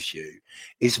that gives you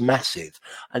is massive.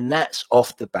 And that's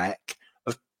off the back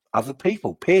of other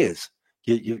people, peers,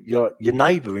 your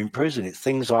neighbour in prison. It's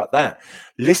things like that.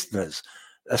 Listeners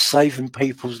are saving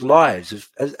people's lives.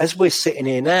 As we're sitting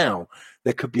here now,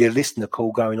 there could be a listener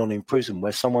call going on in prison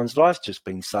where someone's life's just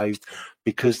been saved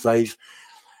because they've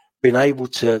been able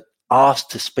to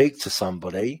asked to speak to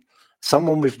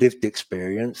someone with lived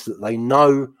experience that they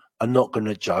know are not going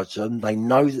to judge them, they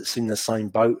know that's in the same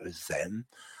boat as them,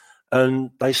 and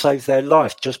they save their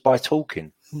life just by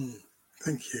talking.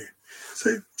 Thank you.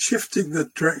 So shifting the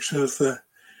direction of the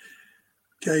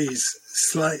gaze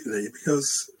slightly,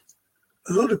 because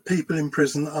a lot of people in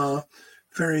prison are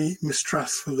very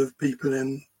mistrustful of people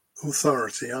in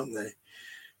authority, aren't they?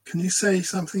 Can you say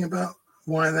something about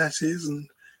why that is and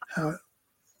how it...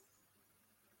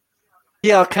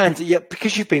 Yeah, I can. Yeah,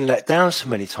 because you've been let down so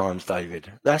many times,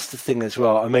 David. That's the thing as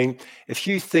well. I mean, if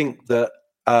you think that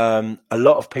a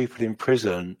lot of people in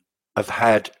prison have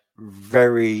had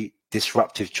very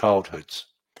disruptive childhoods,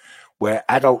 where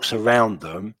adults around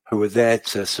them who are there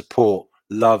to support,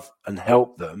 love and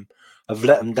help them have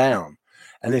let them down.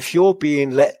 And if you're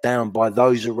being let down by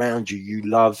those around you you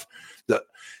love that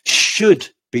should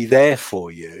be there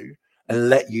for you and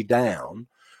let you down,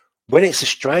 when it's a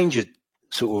stranger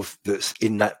sort of that's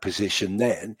in that position,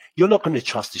 then you're not going to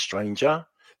trust a stranger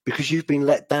because you've been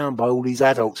let down by all these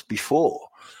adults before.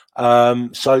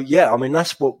 So yeah, I mean,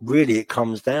 that's what really it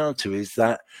comes down to, is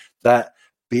that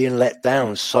being let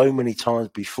down so many times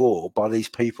before by these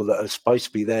people that are supposed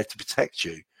to be there to protect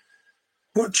you.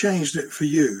 What changed it for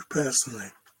you personally?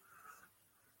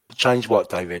 Change what,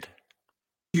 David?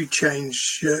 You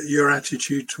changed your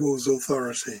attitude towards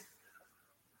authority.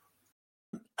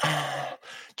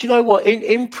 Do you know what?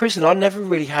 In prison, I never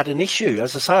really had an issue.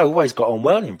 As I say, I always got on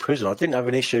well in prison. I didn't have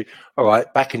an issue. All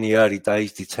right, back in the early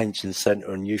days, detention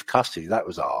centre and youth custody, that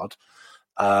was hard.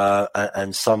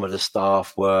 And some of the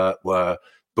staff were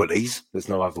bullies. There's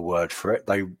no other word for it.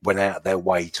 They went out of their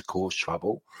way to cause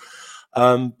trouble.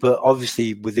 But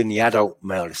obviously within the adult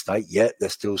male estate, yet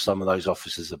there's still some of those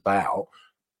officers about,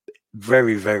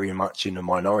 very, very much in the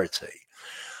minority.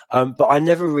 But I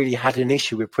never really had an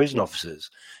issue with prison officers.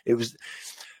 It was,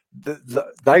 that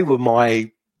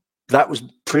was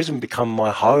prison become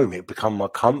my home. It become my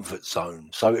comfort zone.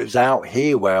 So it was out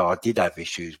here where I did have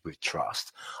issues with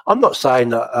trust. I'm not saying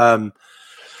that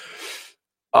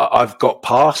I've got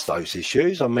past those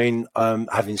issues. I mean,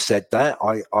 having said that,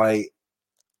 I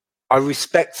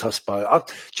respect, I suppose.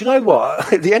 Do you know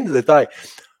what? At the end of the day,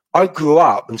 I grew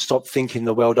up and stopped thinking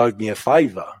the world owed me a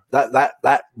favour.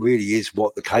 That really is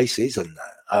what the case is, isn't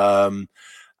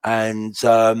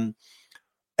that?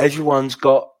 Everyone's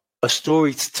got a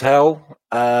story to tell.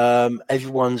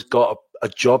 Everyone's got a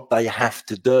job they have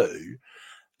to do.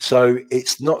 So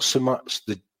it's not so much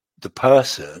the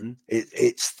person,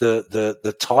 it's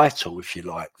the title, if you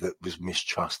like, that was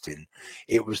mistrusting.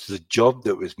 It was the job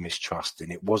that was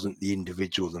mistrusting. It wasn't the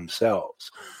individual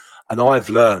themselves. And I've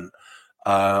learned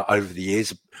over the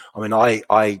years, I mean,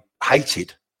 I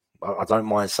hated, I don't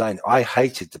mind saying it, I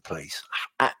hated the police,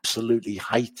 absolutely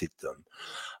hated them.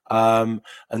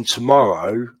 And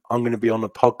tomorrow I'm going to be on a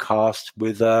podcast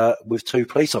with two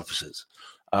police officers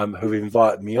who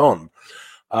invited me on.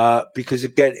 Because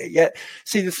again, yeah,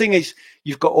 see, the thing is,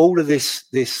 you've got all of this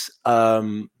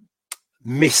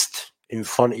mist in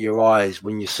front of your eyes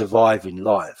when you survive in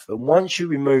life. And once you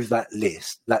remove that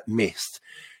mist,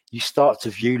 you start to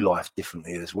view life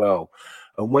differently as well.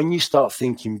 And when you start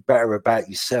thinking better about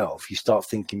yourself, you start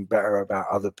thinking better about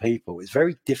other people. It's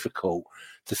very difficult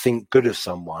to think good of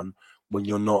someone when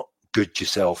you're not good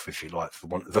yourself, if you like, for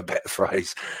want of a better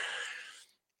phrase.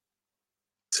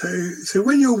 So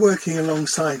when you're working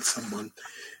alongside someone,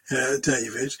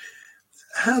 David,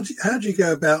 how do you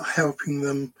go about helping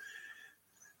them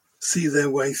see their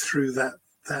way through that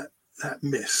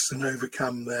mist and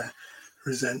overcome their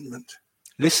resentment?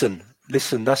 Listen,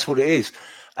 that's what it is.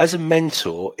 As a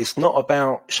mentor, it's not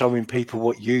about showing people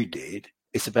what you did.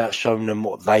 It's about showing them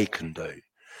what they can do.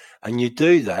 And you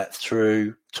do that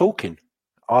through talking,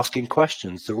 asking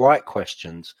questions, the right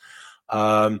questions.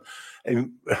 It's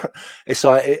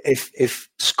like if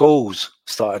schools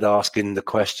started asking the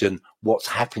question, what's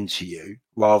happened to you,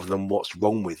 rather than what's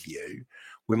wrong with you,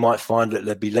 we might find that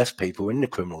there'd be less people in the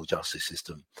criminal justice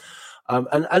system.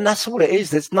 And that's what it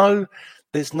is. There's no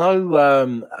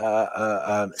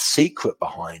secret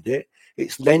behind it.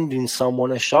 It's lending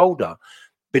someone a shoulder,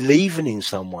 believing in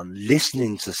someone,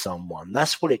 listening to someone.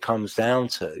 That's what it comes down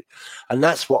to. And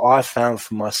that's what I found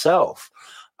for myself.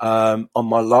 On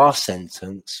my last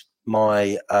sentence,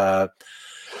 my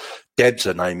Deb's,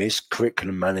 her name is,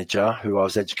 curriculum manager, who I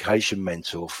was education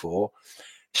mentor for,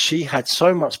 she had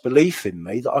so much belief in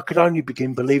me that I could only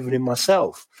begin believing in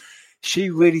myself. She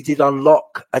really did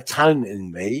unlock a talent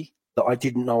in me that I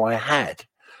didn't know I had.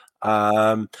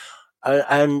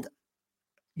 And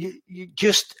you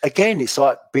just, again, it's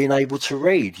like being able to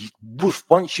read.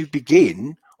 Once you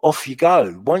begin, off you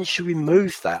go. Once you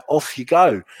remove that, off you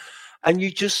go. and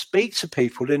you just speak to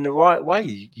people in the right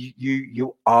way.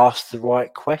 You ask the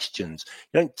right questions.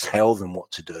 You don't tell them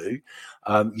what to do.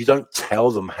 You don't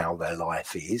tell them how their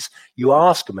life is. You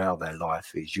ask them how their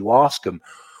life is. You ask them,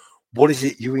 what is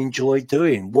it you enjoy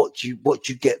doing? What do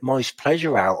you get most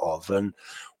pleasure out of? And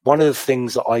one of the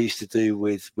things that I used to do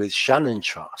with Shannon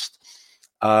Trust,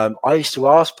 I used to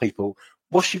ask people,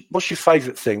 what's your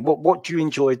favourite thing? What do you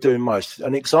enjoy doing most?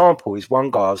 An example is one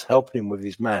guy, I was helping him with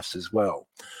his maths as well.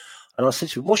 And I said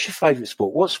to him, what's your favourite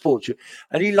sport? What sport do you?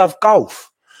 And he loved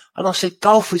golf. And I said,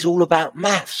 golf is all about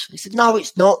maths. He said, no,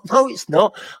 it's not. No, it's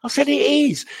not. I said, it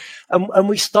is. And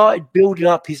we started building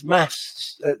up his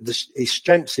maths, his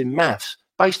strengths in maths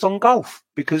based on golf,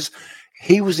 because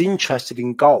he was interested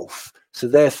in golf. So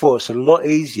therefore, it's a lot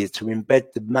easier to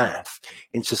embed the math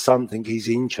into something he's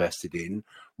interested in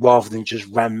rather than just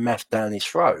ram math down his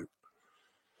throat.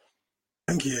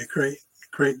 Thank you.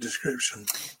 Great description.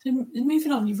 So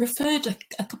moving on, you referred a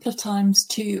couple of times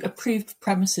to approved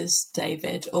premises,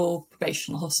 David, or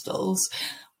probation hostels.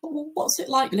 What's it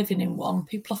like living in one?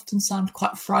 People often sound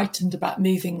quite frightened about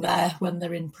moving there when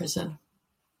they're in prison.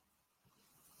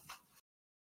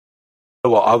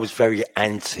 Well, I was very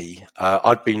anti.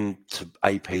 I'd been to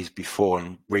APs before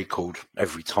and recalled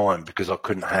every time because I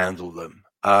couldn't handle them.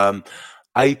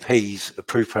 APs,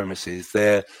 approved premises,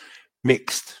 they're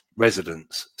mixed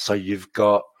residents. So you've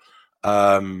got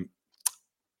people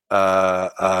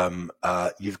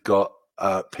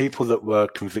that were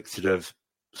convicted of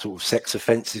sort of sex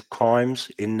offensive crimes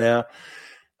in there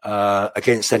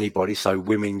against anybody, so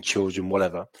women, children,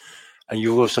 whatever. And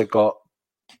you've also got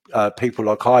people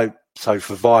like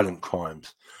for violent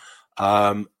crimes,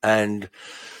 and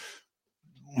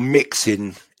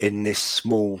mixing in this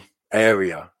small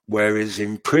area, whereas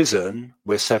in prison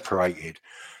we're separated,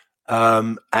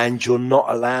 and you're not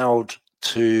allowed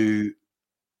to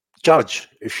judge,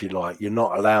 if you like. You're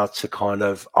not allowed to kind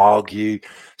of argue.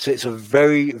 So it's a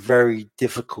very, very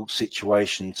difficult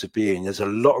situation to be in. There's a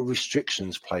lot of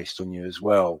restrictions placed on you as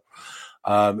well.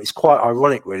 It's quite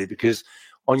ironic, really, because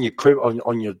on your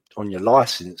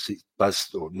license, it does,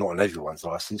 or not on everyone's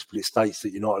license, but it states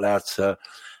that you're not allowed to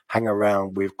hang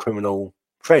around with criminal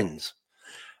friends,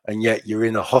 and yet you're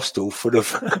in a hostel full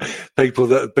of people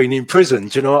that have been in prison.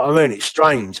 Do you know what I mean? It's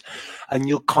strange, and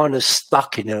you're kind of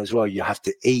stuck in there as well. You have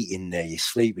to eat in there, you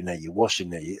sleep in there, you wash in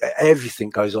there,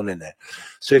 everything goes on in there.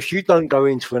 So if you don't go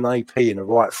into an AP in the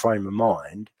right frame of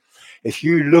mind, if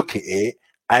you look at it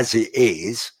as it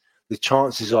is, the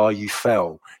chances are you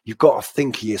fail. You've got to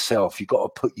think of yourself. You've got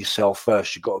to put yourself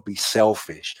first. You've got to be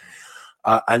selfish.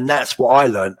 And that's what I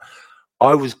learned.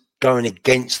 I was going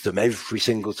against them every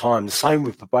single time. The same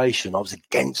with probation. I was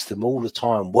against them all the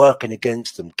time, working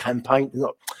against them,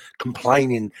 not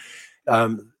complaining.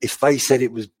 If they said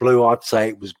it was blue, I'd say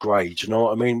it was grey. Do you know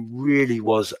what I mean? Really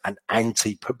was an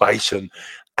anti-probation,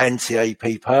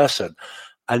 anti-AP person.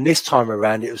 And this time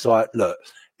around, it was like, look,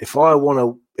 if I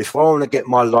want to get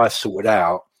my life sorted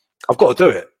out, I've got to do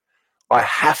it. I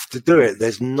have to do it.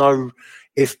 There's no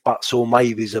if, buts, or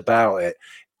maybes about it.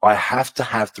 I have to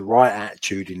have the right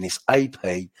attitude in this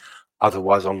AP,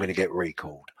 otherwise I'm going to get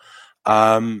recalled.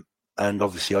 And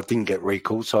obviously I didn't get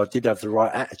recalled, so I did have the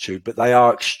right attitude, but they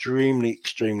are extremely,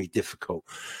 extremely difficult.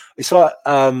 It's like,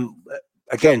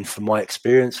 again, from my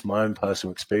experience, my own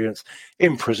personal experience,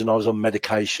 in prison, I was on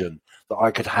medication that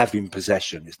I could have in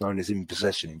possession. It's known as in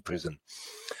possession in prison.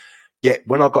 Yet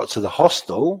when I got to the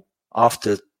hostel,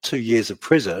 after 2 years of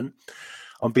prison,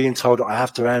 I'm being told that I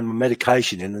have to hand my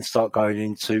medication in and start going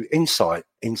into insight.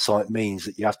 Insight means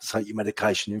that you have to take your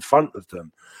medication in front of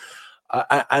them.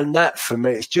 And that, for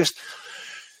me, it's just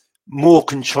more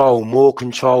control, more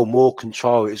control, more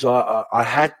control. It's like I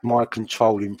had my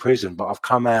control in prison, but I've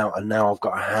come out and now I've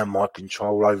got to hand my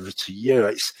control over to you.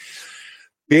 It's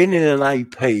being in an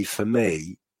AP for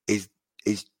me is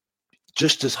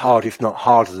just as hard, if not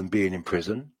harder, than being in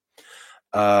prison.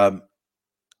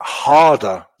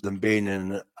 Harder than being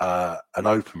in an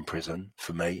open prison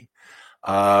for me,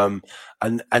 and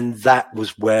that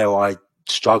was where I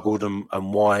struggled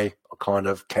and why I kind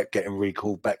of kept getting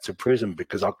recalled back to prison,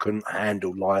 because I couldn't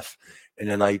handle life in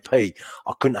an AP.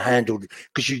 I couldn't handle,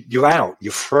 because you're out,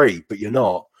 you're free, but you're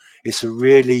not. It's a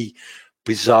really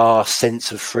bizarre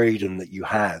sense of freedom that you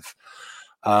have.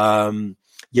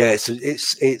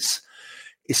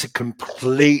 It's a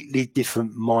completely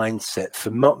different mindset.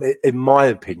 In my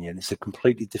opinion, it's a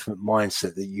completely different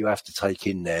mindset that you have to take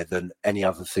in there than any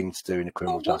other thing to do in a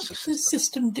criminal justice system. What does the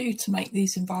system do to make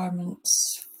these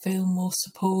environments feel more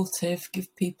supportive,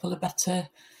 give people a better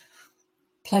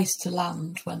place to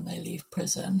land when they leave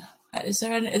prison? Is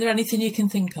there anything you can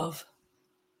think of?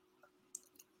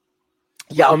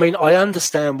 Yeah, I mean, I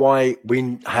understand why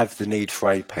we have the need for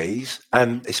APs,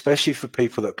 and especially for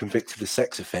people that are convicted of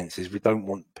sex offences. We don't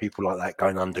want people like that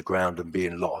going underground and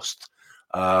being lost,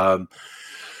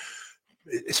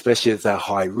 especially if they're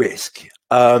high risk.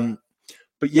 But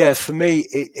yeah, for me,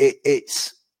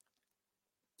 it's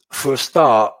for a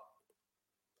start.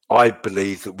 I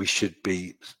believe that we should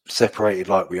be separated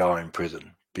like we are in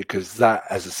prison, because that,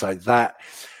 as I say, that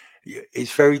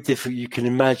it's very difficult. You can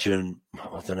imagine,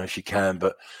 I don't know if you can,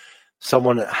 but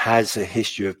someone that has a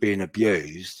history of being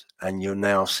abused, and you're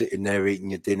now sitting there eating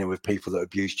your dinner with people that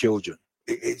abuse children.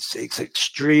 It's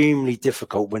extremely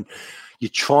difficult when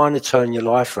you're trying to turn your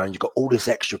life around. You've got all this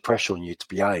extra pressure on you to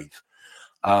behave.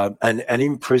 And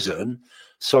in prison,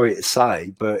 sorry to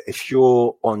say, but if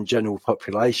you're on general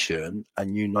population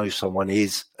and you know someone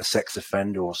is a sex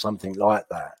offender or something like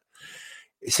that,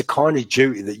 it's a kind of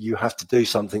duty that you have to do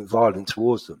something violent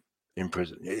towards them in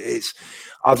prison. It's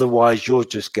otherwise you'll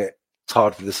just get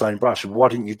tarred with the same brush. Why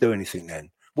didn't you do anything then?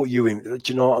 What you in? Do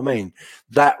you know what I mean?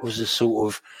 That was a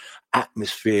sort of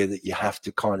atmosphere that you have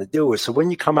to kind of deal with. So when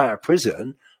you come out of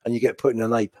prison and you get put in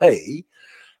an AP,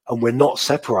 and we're not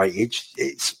separated,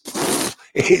 it's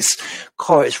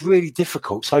really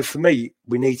difficult. So for me,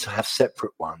 we need to have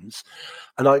separate ones.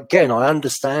 And I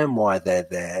understand why they're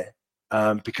there,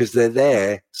 because they're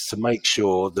there to make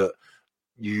sure that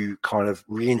you kind of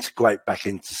reintegrate back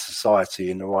into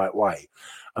society in the right way.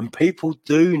 And people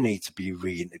do need to be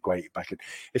reintegrated back in.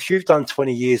 If you've done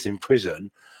 20 years in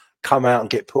prison, come out and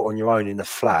get put on your own in a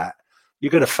flat,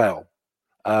 you're going to fail.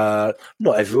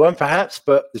 Not everyone, perhaps,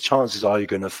 but the chances are you're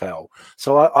going to fail.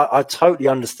 So I totally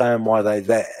understand why they're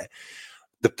there.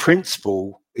 The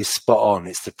principle is spot on.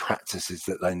 It's the practices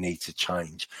that they need to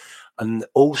change. And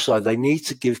also they need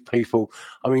to give people,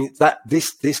 I mean, that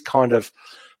this kind of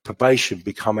probation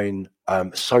becoming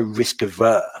so risk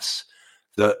averse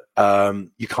that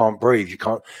you can't breathe.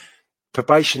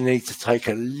 Probation needs to take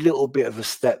a little bit of a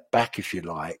step back, if you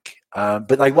like, but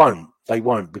they won't. They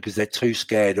won't, because they're too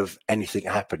scared of anything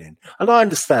happening. And I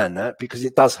understand that, because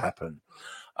it does happen.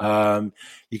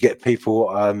 You get people,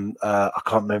 I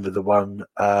can't remember the one,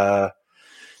 the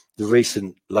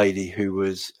recent lady who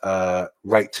was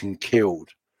raped and killed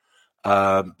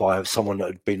by someone that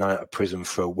had been out of prison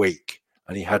for a week,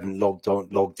 and he hadn't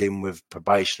logged in with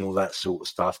probation, all that sort of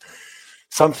stuff.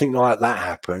 Something like that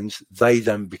happens, they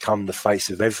then become the face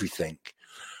of everything.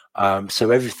 So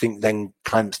everything then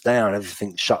clamps down,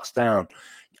 everything shuts down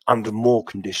under more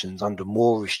conditions, under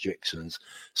more restrictions.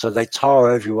 So they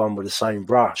tar everyone with the same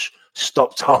brush.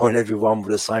 Stop tarring everyone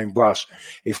with the same brush.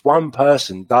 If one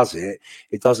person does it,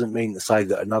 it doesn't mean to say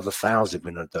that another 1,000 are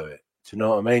going to do it. Do you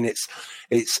know what I mean?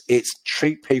 It's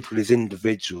treat people as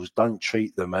individuals. Don't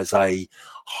treat them as a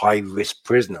high risk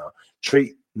prisoner.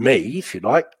 Treat me, if you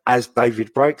like, as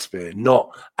David Breakspear,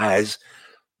 not as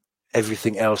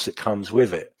everything else that comes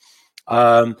with it.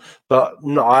 But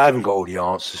no, I haven't got all the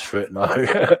answers for it, no.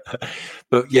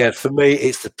 But yeah, for me,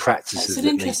 it's the practices that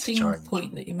need to change. It's an interesting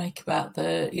point that you make about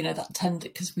that tend,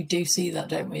 because we do see that,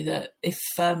 don't we? That if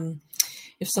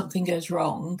something goes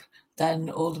wrong, then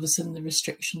all of a sudden the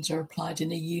restrictions are applied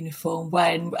in a uniform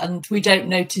way, and we don't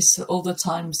notice all the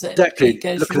times that it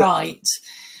goes right.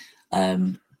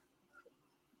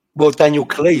 Well, Daniel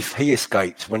Khalif,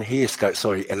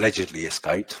 allegedly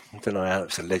escaped. I don't know how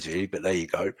it's allegedly, but there you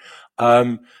go.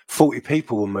 40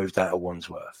 people were moved out of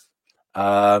Wandsworth.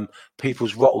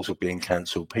 People's rottles were being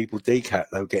cancelled. People DCAT,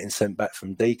 they were getting sent back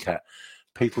from DCAT.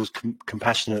 People's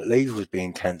compassionate leave was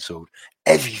being cancelled.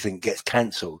 Everything gets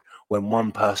cancelled when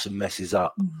one person messes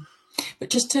up. But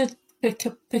just to pick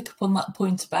up on that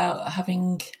point about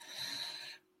having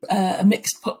a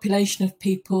mixed population of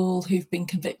people who've been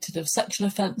convicted of sexual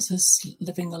offences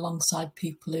living alongside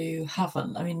people who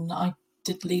haven't. I mean, I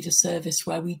did lead a service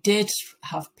where we did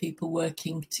have people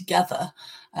working together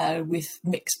with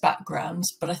mixed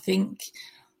backgrounds, but I think,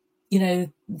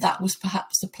 that was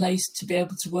perhaps the place to be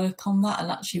able to work on that.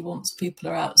 And actually, once people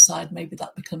are outside, maybe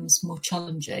that becomes more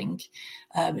challenging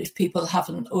if people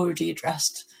haven't already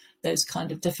addressed those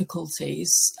kind of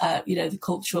difficulties, the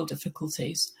cultural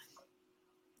difficulties.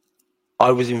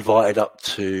 I was invited up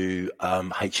to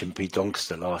HMP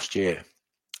Doncaster last year,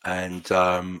 and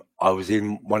I was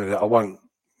in one of I won't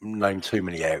name too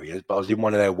many areas, but I was in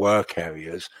one of their work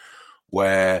areas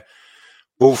where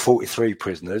all 43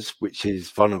 prisoners, which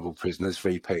is vulnerable prisoners,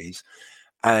 VPs,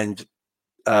 and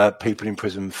people in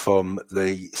prison from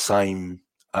the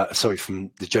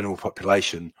from the general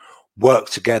population work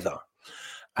together.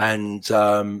 And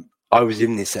I was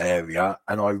in this area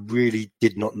and I really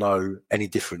did not know any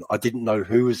different. I didn't know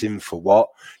who was in for what.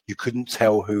 You couldn't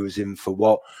tell who was in for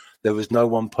what. There was no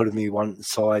one putting me one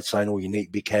side saying, oh, you need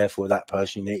to be careful of that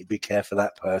person, you need to be careful of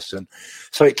that person.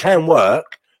 So it can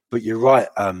work, but you're right,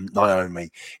 Naomi,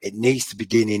 it needs to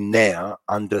begin in now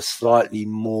under slightly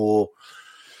more,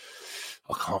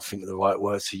 I can't think of the right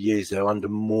words to use there, under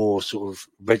more sort of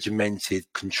regimented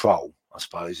control, I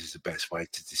suppose is the best way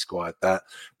to describe that.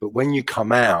 But when you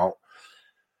come out,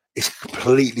 it's a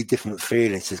completely different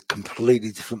feeling. It's a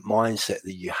completely different mindset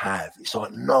that you have. It's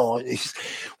like, no,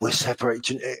 we're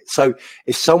separated. So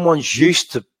if someone's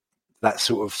used to that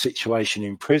sort of situation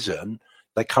in prison,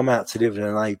 they come out to live in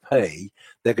an AP,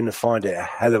 they're going to find it a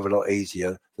hell of a lot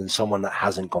easier than someone that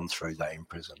hasn't gone through that in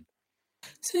prison.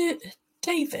 So,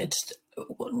 David,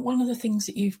 one of the things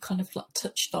that you've kind of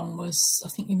touched on was, I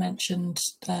think you mentioned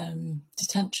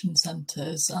detention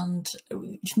centres, and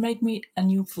which made me, and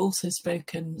you've also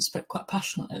spoke quite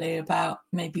passionately about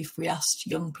maybe if we asked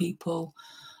young people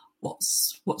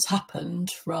what's happened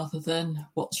rather than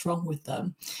what's wrong with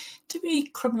them. Do we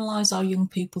criminalise our young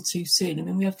people too soon? I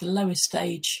mean, we have the lowest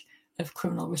stage of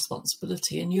criminal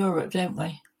responsibility in Europe, don't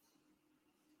we?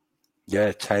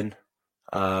 Yeah, 10.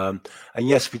 And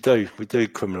yes, we do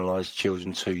criminalise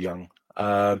children too young.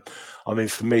 I mean,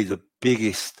 for me, the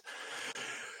biggest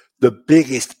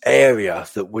area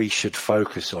that we should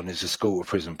focus on is the school to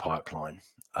prison pipeline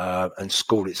and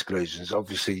school exclusions.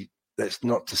 Obviously, that's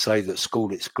not to say that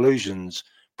school exclusions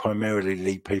primarily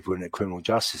lead people in the criminal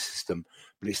justice system,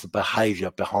 but it's the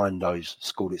behaviour behind those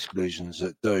school exclusions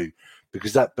that do,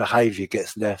 because that behaviour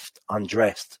gets left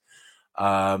undressed.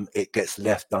 It gets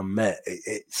left unmet.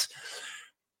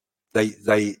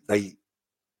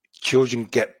 Children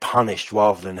get punished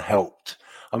rather than helped.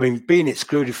 I mean, being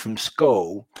excluded from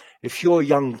school, if you're a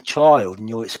young child and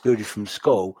you're excluded from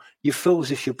school, you feel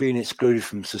as if you're being excluded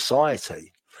from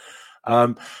society.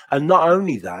 And not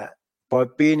only that, by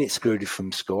being excluded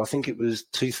from school, I think it was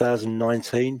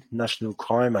 2019, National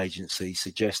Crime Agency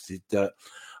suggested that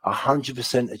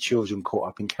 100% of children caught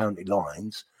up in county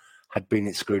lines had been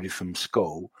excluded from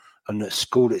school, and that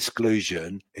school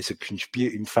exclusion is a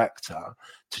contributing factor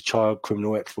to child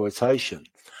criminal exploitation.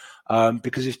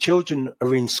 Because if children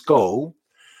are in school,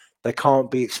 they can't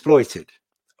be exploited.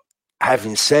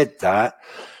 Having said that,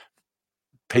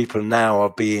 people now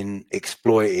are being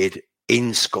exploited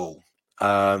in school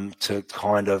to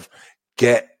kind of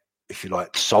get, if you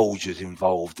like, soldiers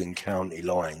involved in county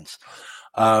lines.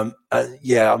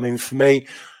 Yeah, I mean, for me,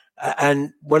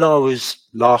 and when I was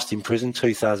last in prison,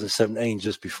 2017,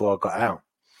 just before I got out,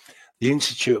 the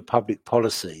Institute of Public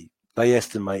Policy, they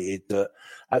estimated that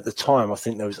at the time, I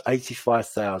think there was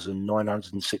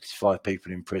 85,965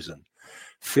 people in prison.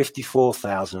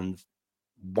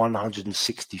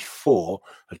 54,164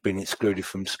 had been excluded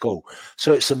from school.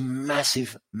 So it's a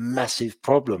massive, massive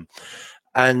problem.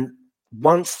 And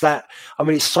once that, I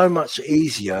mean, it's so much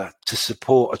easier to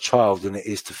support a child than it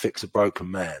is to fix a broken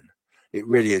man. It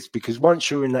really is, because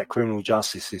once you're in that criminal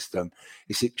justice system,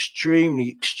 it's extremely,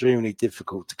 extremely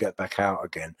difficult to get back out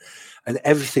again. And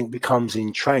everything becomes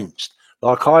entrenched,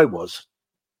 like I was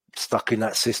stuck in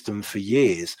that system for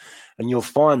years. And you'll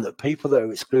find that people that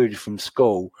are excluded from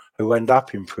school who end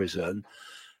up in prison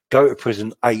go to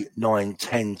prison 8, 9,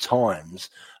 10 times,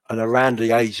 and around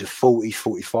the age of 40,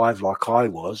 45, like I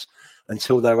was,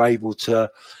 until they're able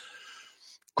to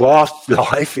grasp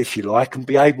life, if you like, and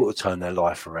be able to turn their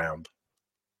life around.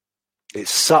 It's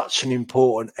such an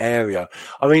important area.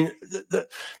 I mean,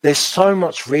 there's so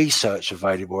much research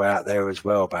available out there as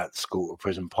well about the school to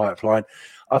prison pipeline.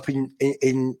 Up in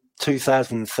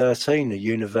 2013, the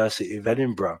University of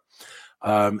Edinburgh,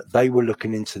 they were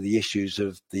looking into the issues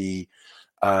of the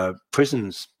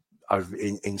prisons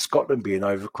in Scotland being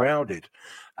overcrowded.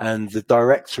 And the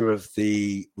director of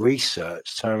the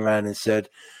research turned around and said,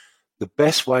 the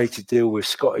best way to deal with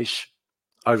Scottish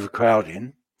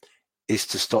overcrowding is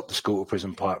to stop the school to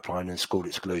prison pipeline and school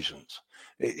exclusions.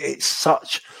 It's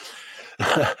such,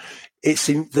 it's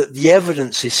in that the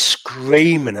evidence is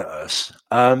screaming at us.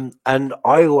 And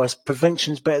I always,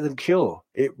 prevention's better than cure.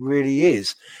 It really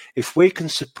is. If we can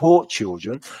support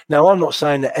children, now I'm not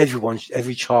saying that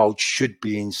every child should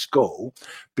be in school,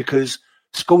 because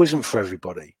school isn't for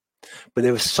everybody. But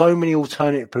there are so many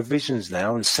alternative provisions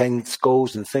now, and SEND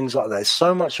schools and things like that. There's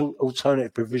so much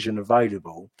alternative provision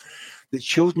available that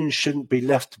children shouldn't be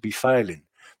left to be failing.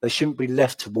 They shouldn't be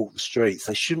left to walk the streets.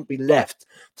 They shouldn't be left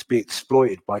to be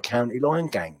exploited by county line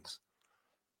gangs.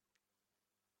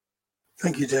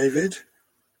 Thank you, David.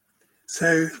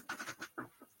 So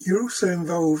you're also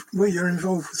involved, well, you're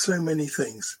involved with so many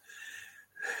things.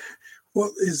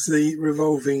 What is the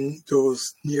Revolving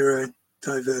Doors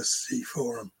Neurodiversity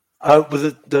Forum? Well,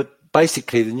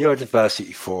 basically, the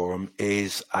Neurodiversity Forum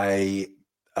is a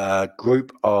a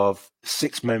group of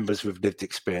 6 members with lived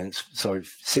experience,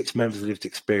 6 members of the lived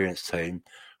experience team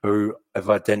who have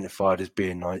identified as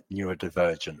being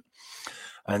neurodivergent.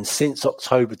 And since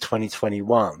October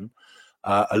 2021,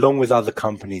 along with other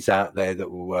companies out there that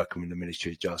were working with the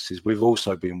Ministry of Justice, we've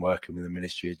also been working with the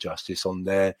Ministry of Justice on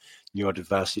their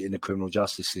neurodiversity in the criminal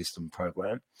justice system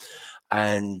program.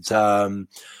 And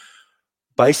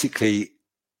basically,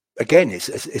 again,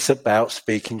 it's about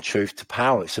speaking truth to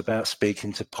power. It's about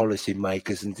speaking to policy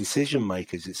makers and decision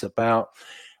makers. It's about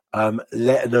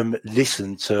letting them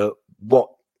listen to what,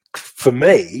 for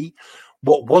me,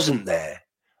 what wasn't there.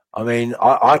 I mean,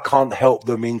 I can't help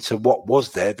them into what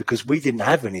was there because we didn't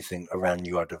have anything around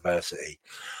neurodiversity.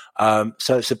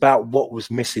 So it's about what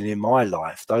was missing in my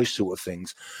life, those sort of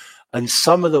things. And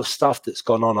some of the stuff that's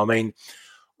gone on, I mean,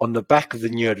 on the back of the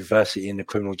neurodiversity in the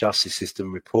criminal justice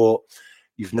system report,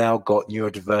 you've now got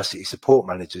neurodiversity support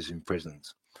managers in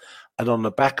prisons. And on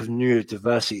the back of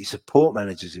neurodiversity support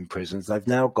managers in prisons, they've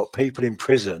now got people in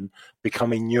prison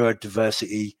becoming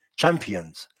neurodiversity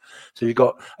champions. So you've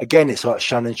got, again, it's like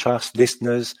Shannon Trust,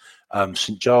 listeners,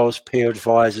 St. Giles, peer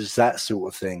advisors, that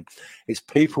sort of thing. It's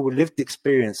people with lived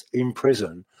experience in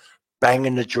prison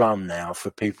banging the drum now for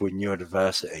people with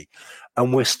neurodiversity.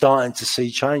 And we're starting to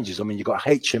see changes. I mean, you've got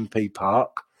HMP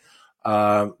Park,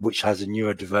 which has a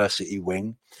neurodiversity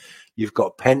wing. You've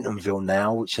got Pentonville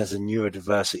now, which has a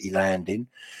neurodiversity landing.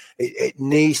 It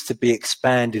needs to be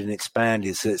expanded and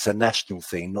expanded so it's a national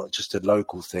thing, not just a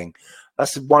local thing.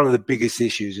 That's one of the biggest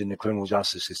issues in the criminal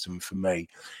justice system for me.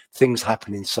 Things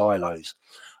happen in silos.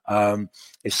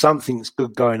 If something's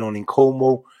good going on in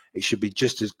Cornwall, it should be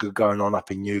just as good going on up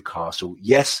in Newcastle.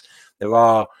 Yes, there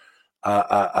are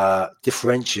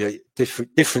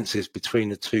differences between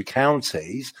the two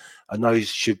counties, and those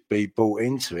should be brought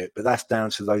into it, but that's down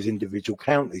to those individual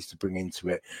counties to bring into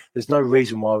it. There's no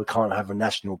reason why we can't have a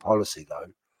national policy, though.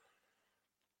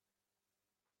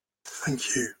 Thank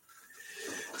you.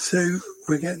 So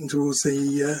we're getting towards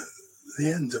the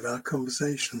end of our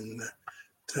conversation,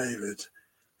 David.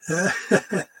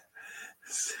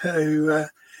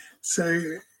 So,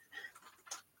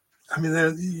 I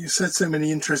mean, you said so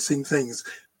many interesting things,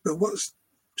 but what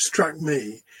struck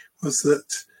me was that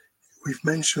we've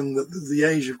mentioned that the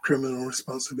age of criminal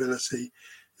responsibility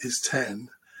is 10,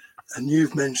 and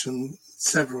you've mentioned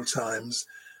several times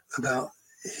about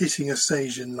hitting a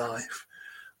stage in life.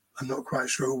 I'm not quite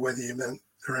sure whether you meant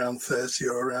around 30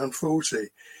 or around 40,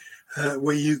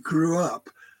 where you grew up.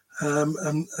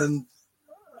 And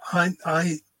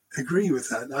I agree with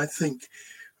that. I think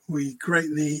we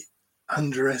greatly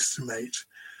underestimate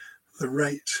the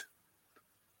rate.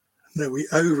 No, we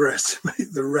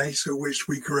overestimate the rate at which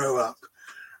we grow up.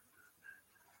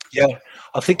 Yeah,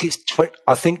 I think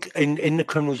I think in the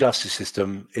criminal justice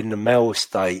system, in the male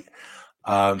estate,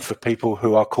 for people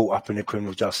who are caught up in the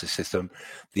criminal justice system,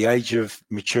 the age of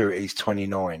maturity is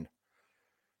 29.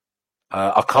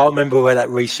 I can't remember where that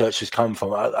research has come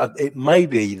from. It may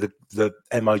be the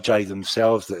MOJ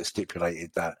themselves that have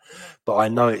stipulated that, but I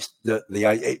know it's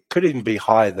it could even be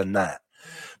higher than that.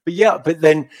 But yeah, but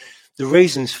then the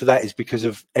reasons for that is because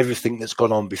of everything that's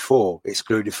gone on before,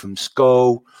 excluded from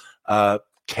school,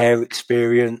 care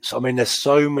experience. I mean, there's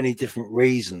so many different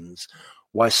reasons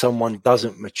why someone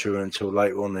doesn't mature until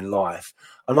later on in life.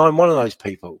 And I'm one of those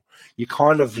people. You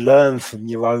kind of learn from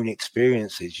your own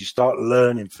experiences. You start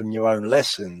learning from your own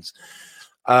lessons.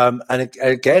 And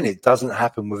again, it doesn't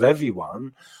happen with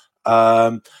everyone.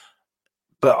 But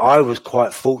I was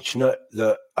quite fortunate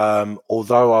that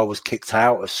although I was kicked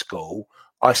out of school,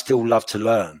 I still love to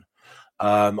learn.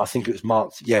 I think it was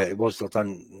Mark. Yeah, it was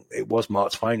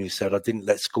Mark Twain who said, "I didn't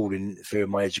let school interfere with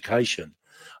my education,"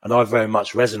 and I very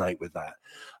much resonate with that.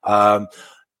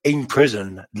 In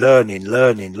prison, learning,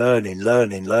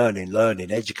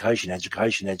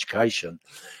 education,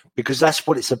 because that's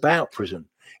what it's about. Prison,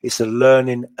 it's a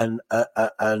learning and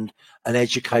an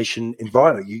education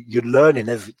environment. You're learning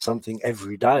something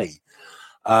every day,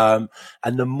 and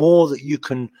the more that you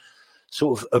can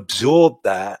sort of absorb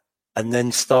that and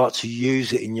then start to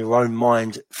use it in your own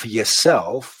mind for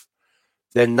yourself,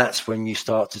 then that's when you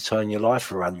start to turn your life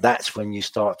around. That's when you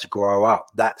start to grow up.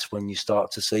 That's when you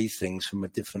start to see things from a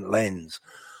different lens.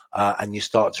 And you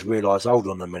start to realise, hold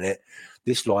on a minute,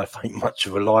 this life ain't much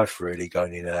of a life really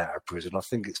going in and out of prison. I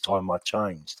think it's time I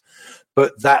changed.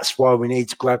 But that's why we need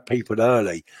to grab people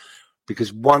early,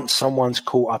 because once someone's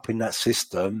caught up in that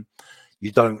system,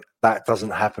 that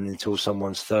doesn't happen until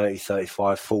someone's 30,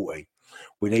 35, 40.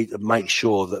 We need to make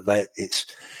sure that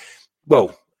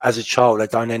as a child, they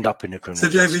don't end up in the criminal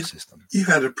justice system. You've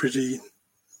had a pretty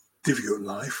difficult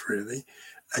life, really.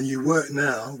 and you work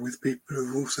now with people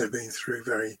who've also been through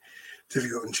very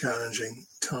difficult and challenging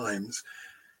times.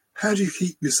 How do you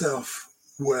keep yourself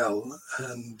well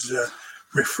and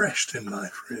refreshed in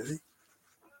life, really?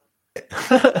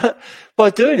 By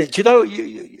doing it. Do you know,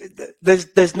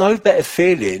 there's no better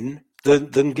feeling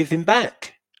than giving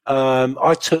back.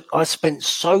 I spent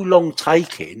so long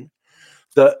taking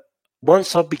that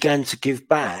once I began to give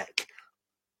back,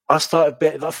 I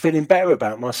started feeling better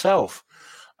about myself.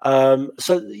 So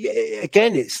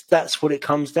again, that's what it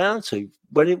comes down to.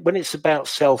 When it's about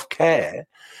self-care,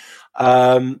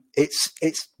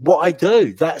 it's what I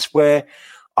do. That's where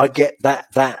I get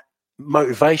that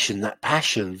motivation, that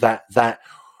passion, that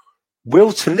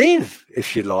will to live,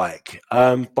 if you like,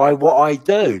 by what I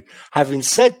do. Having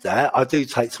said that, I do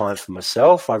take time for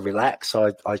myself. I relax.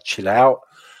 I chill out.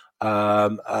 I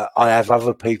have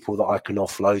other people that I can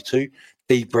offload to.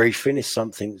 Debriefing is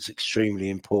something that's extremely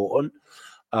important.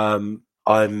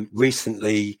 I'm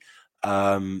recently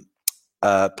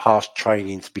past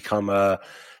training to become a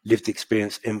lived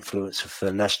experience influencer for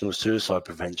the National Suicide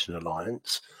Prevention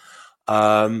Alliance.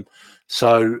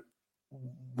 So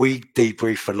we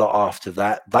debrief a lot after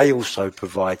that. They also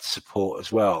provide support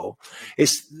as well.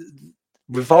 It's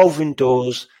Revolving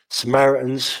Doors,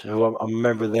 Samaritans, who I'm a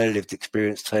member of their lived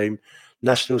experience team,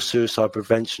 National Suicide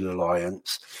Prevention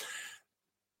Alliance.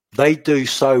 They do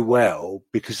so well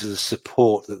because of the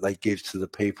support that they give to the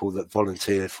people that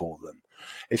volunteer for them.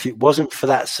 If it wasn't for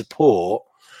that support,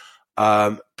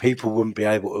 people wouldn't be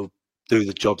able to do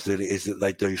the jobs that it is that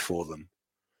they do for them.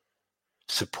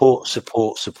 Support.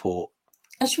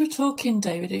 As you were talking,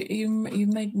 David, you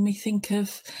made me think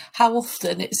of how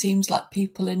often it seems like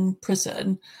people in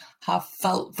prison have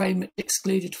felt very much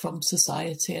excluded from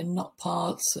society and not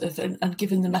parts of, and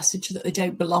given the message that they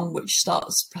don't belong, which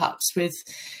starts perhaps with,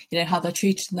 how they're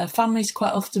treated in their families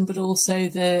quite often, but also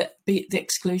the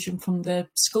exclusion from the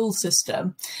school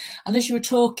system. And as you were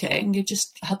talking, you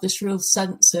just had this real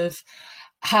sense of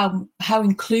how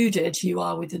included you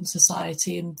are within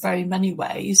society in very many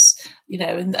ways,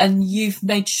 and you've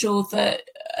made sure that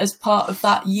as part of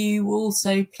that, you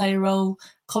also play a role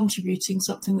contributing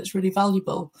something that's really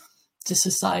valuable to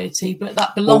society. But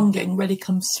that belonging really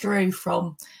comes through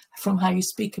from how you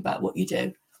speak about what you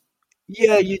do.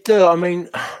 Yeah, you do. I mean,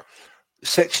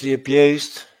 sexually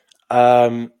abused,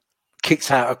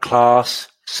 kicked out of class,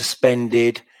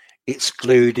 suspended,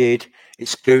 excluded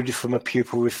from a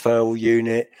pupil referral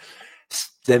unit,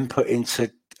 then put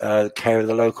into care of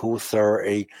the local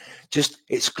authority, just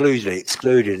excluded.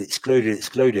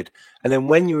 And then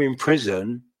when you're in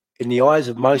prison, in the eyes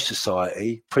of most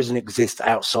society, prison exists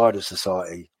outside of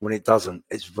society. When it doesn't,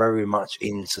 it's very much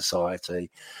in society.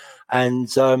 And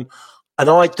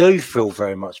I do feel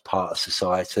very much part of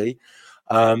society.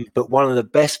 But one of the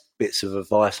best bits of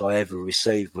advice I ever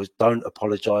received was don't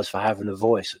apologise for having a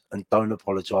voice and don't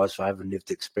apologise for having lived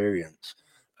experience.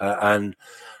 And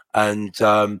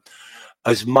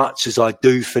as much as I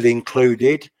do feel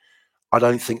included, I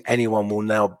don't think anyone will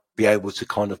now be able to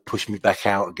kind of push me back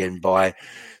out again by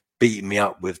beating me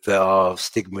up with the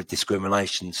stigma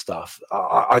discrimination stuff.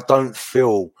 I don't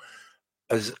feel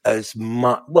as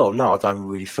much. Well, no, I don't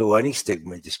really feel any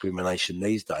stigma discrimination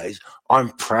these days. I'm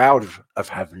proud of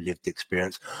having lived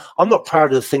experience. I'm not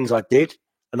proud of the things I did,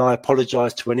 and I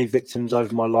apologise to any victims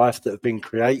over my life that have been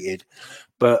created,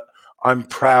 but I'm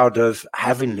proud of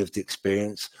having lived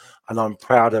experience, and I'm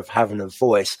proud of having a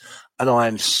voice, and I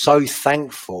am so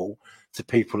thankful to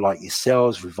people like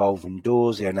yourselves, Revolving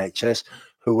Doors, the NHS,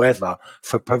 whoever,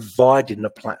 for providing a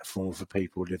platform for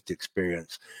people with lived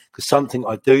experience. Because something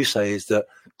I do say is that,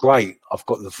 great, I've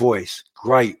got the voice,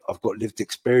 great, I've got lived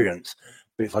experience,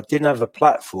 but if I didn't have a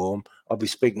platform, I'd be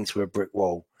speaking to a brick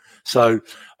wall. So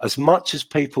as much as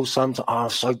people sometimes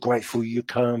are so grateful you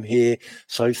come here,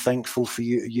 so thankful for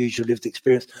you to use your lived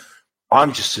experience,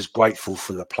 I'm just as grateful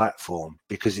for the platform,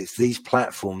 because it's these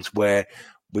platforms where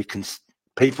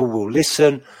people will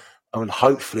listen, and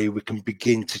hopefully we can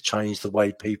begin to change the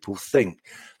way people think.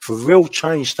 For real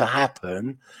change to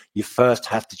happen, you first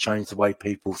have to change the way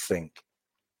people think.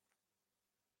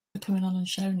 For coming on and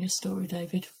sharing your story,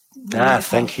 David. Really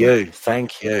Thank you.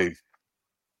 Thank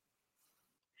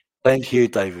you,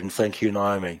 David, and thank you,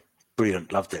 Naomi.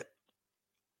 Brilliant, loved it.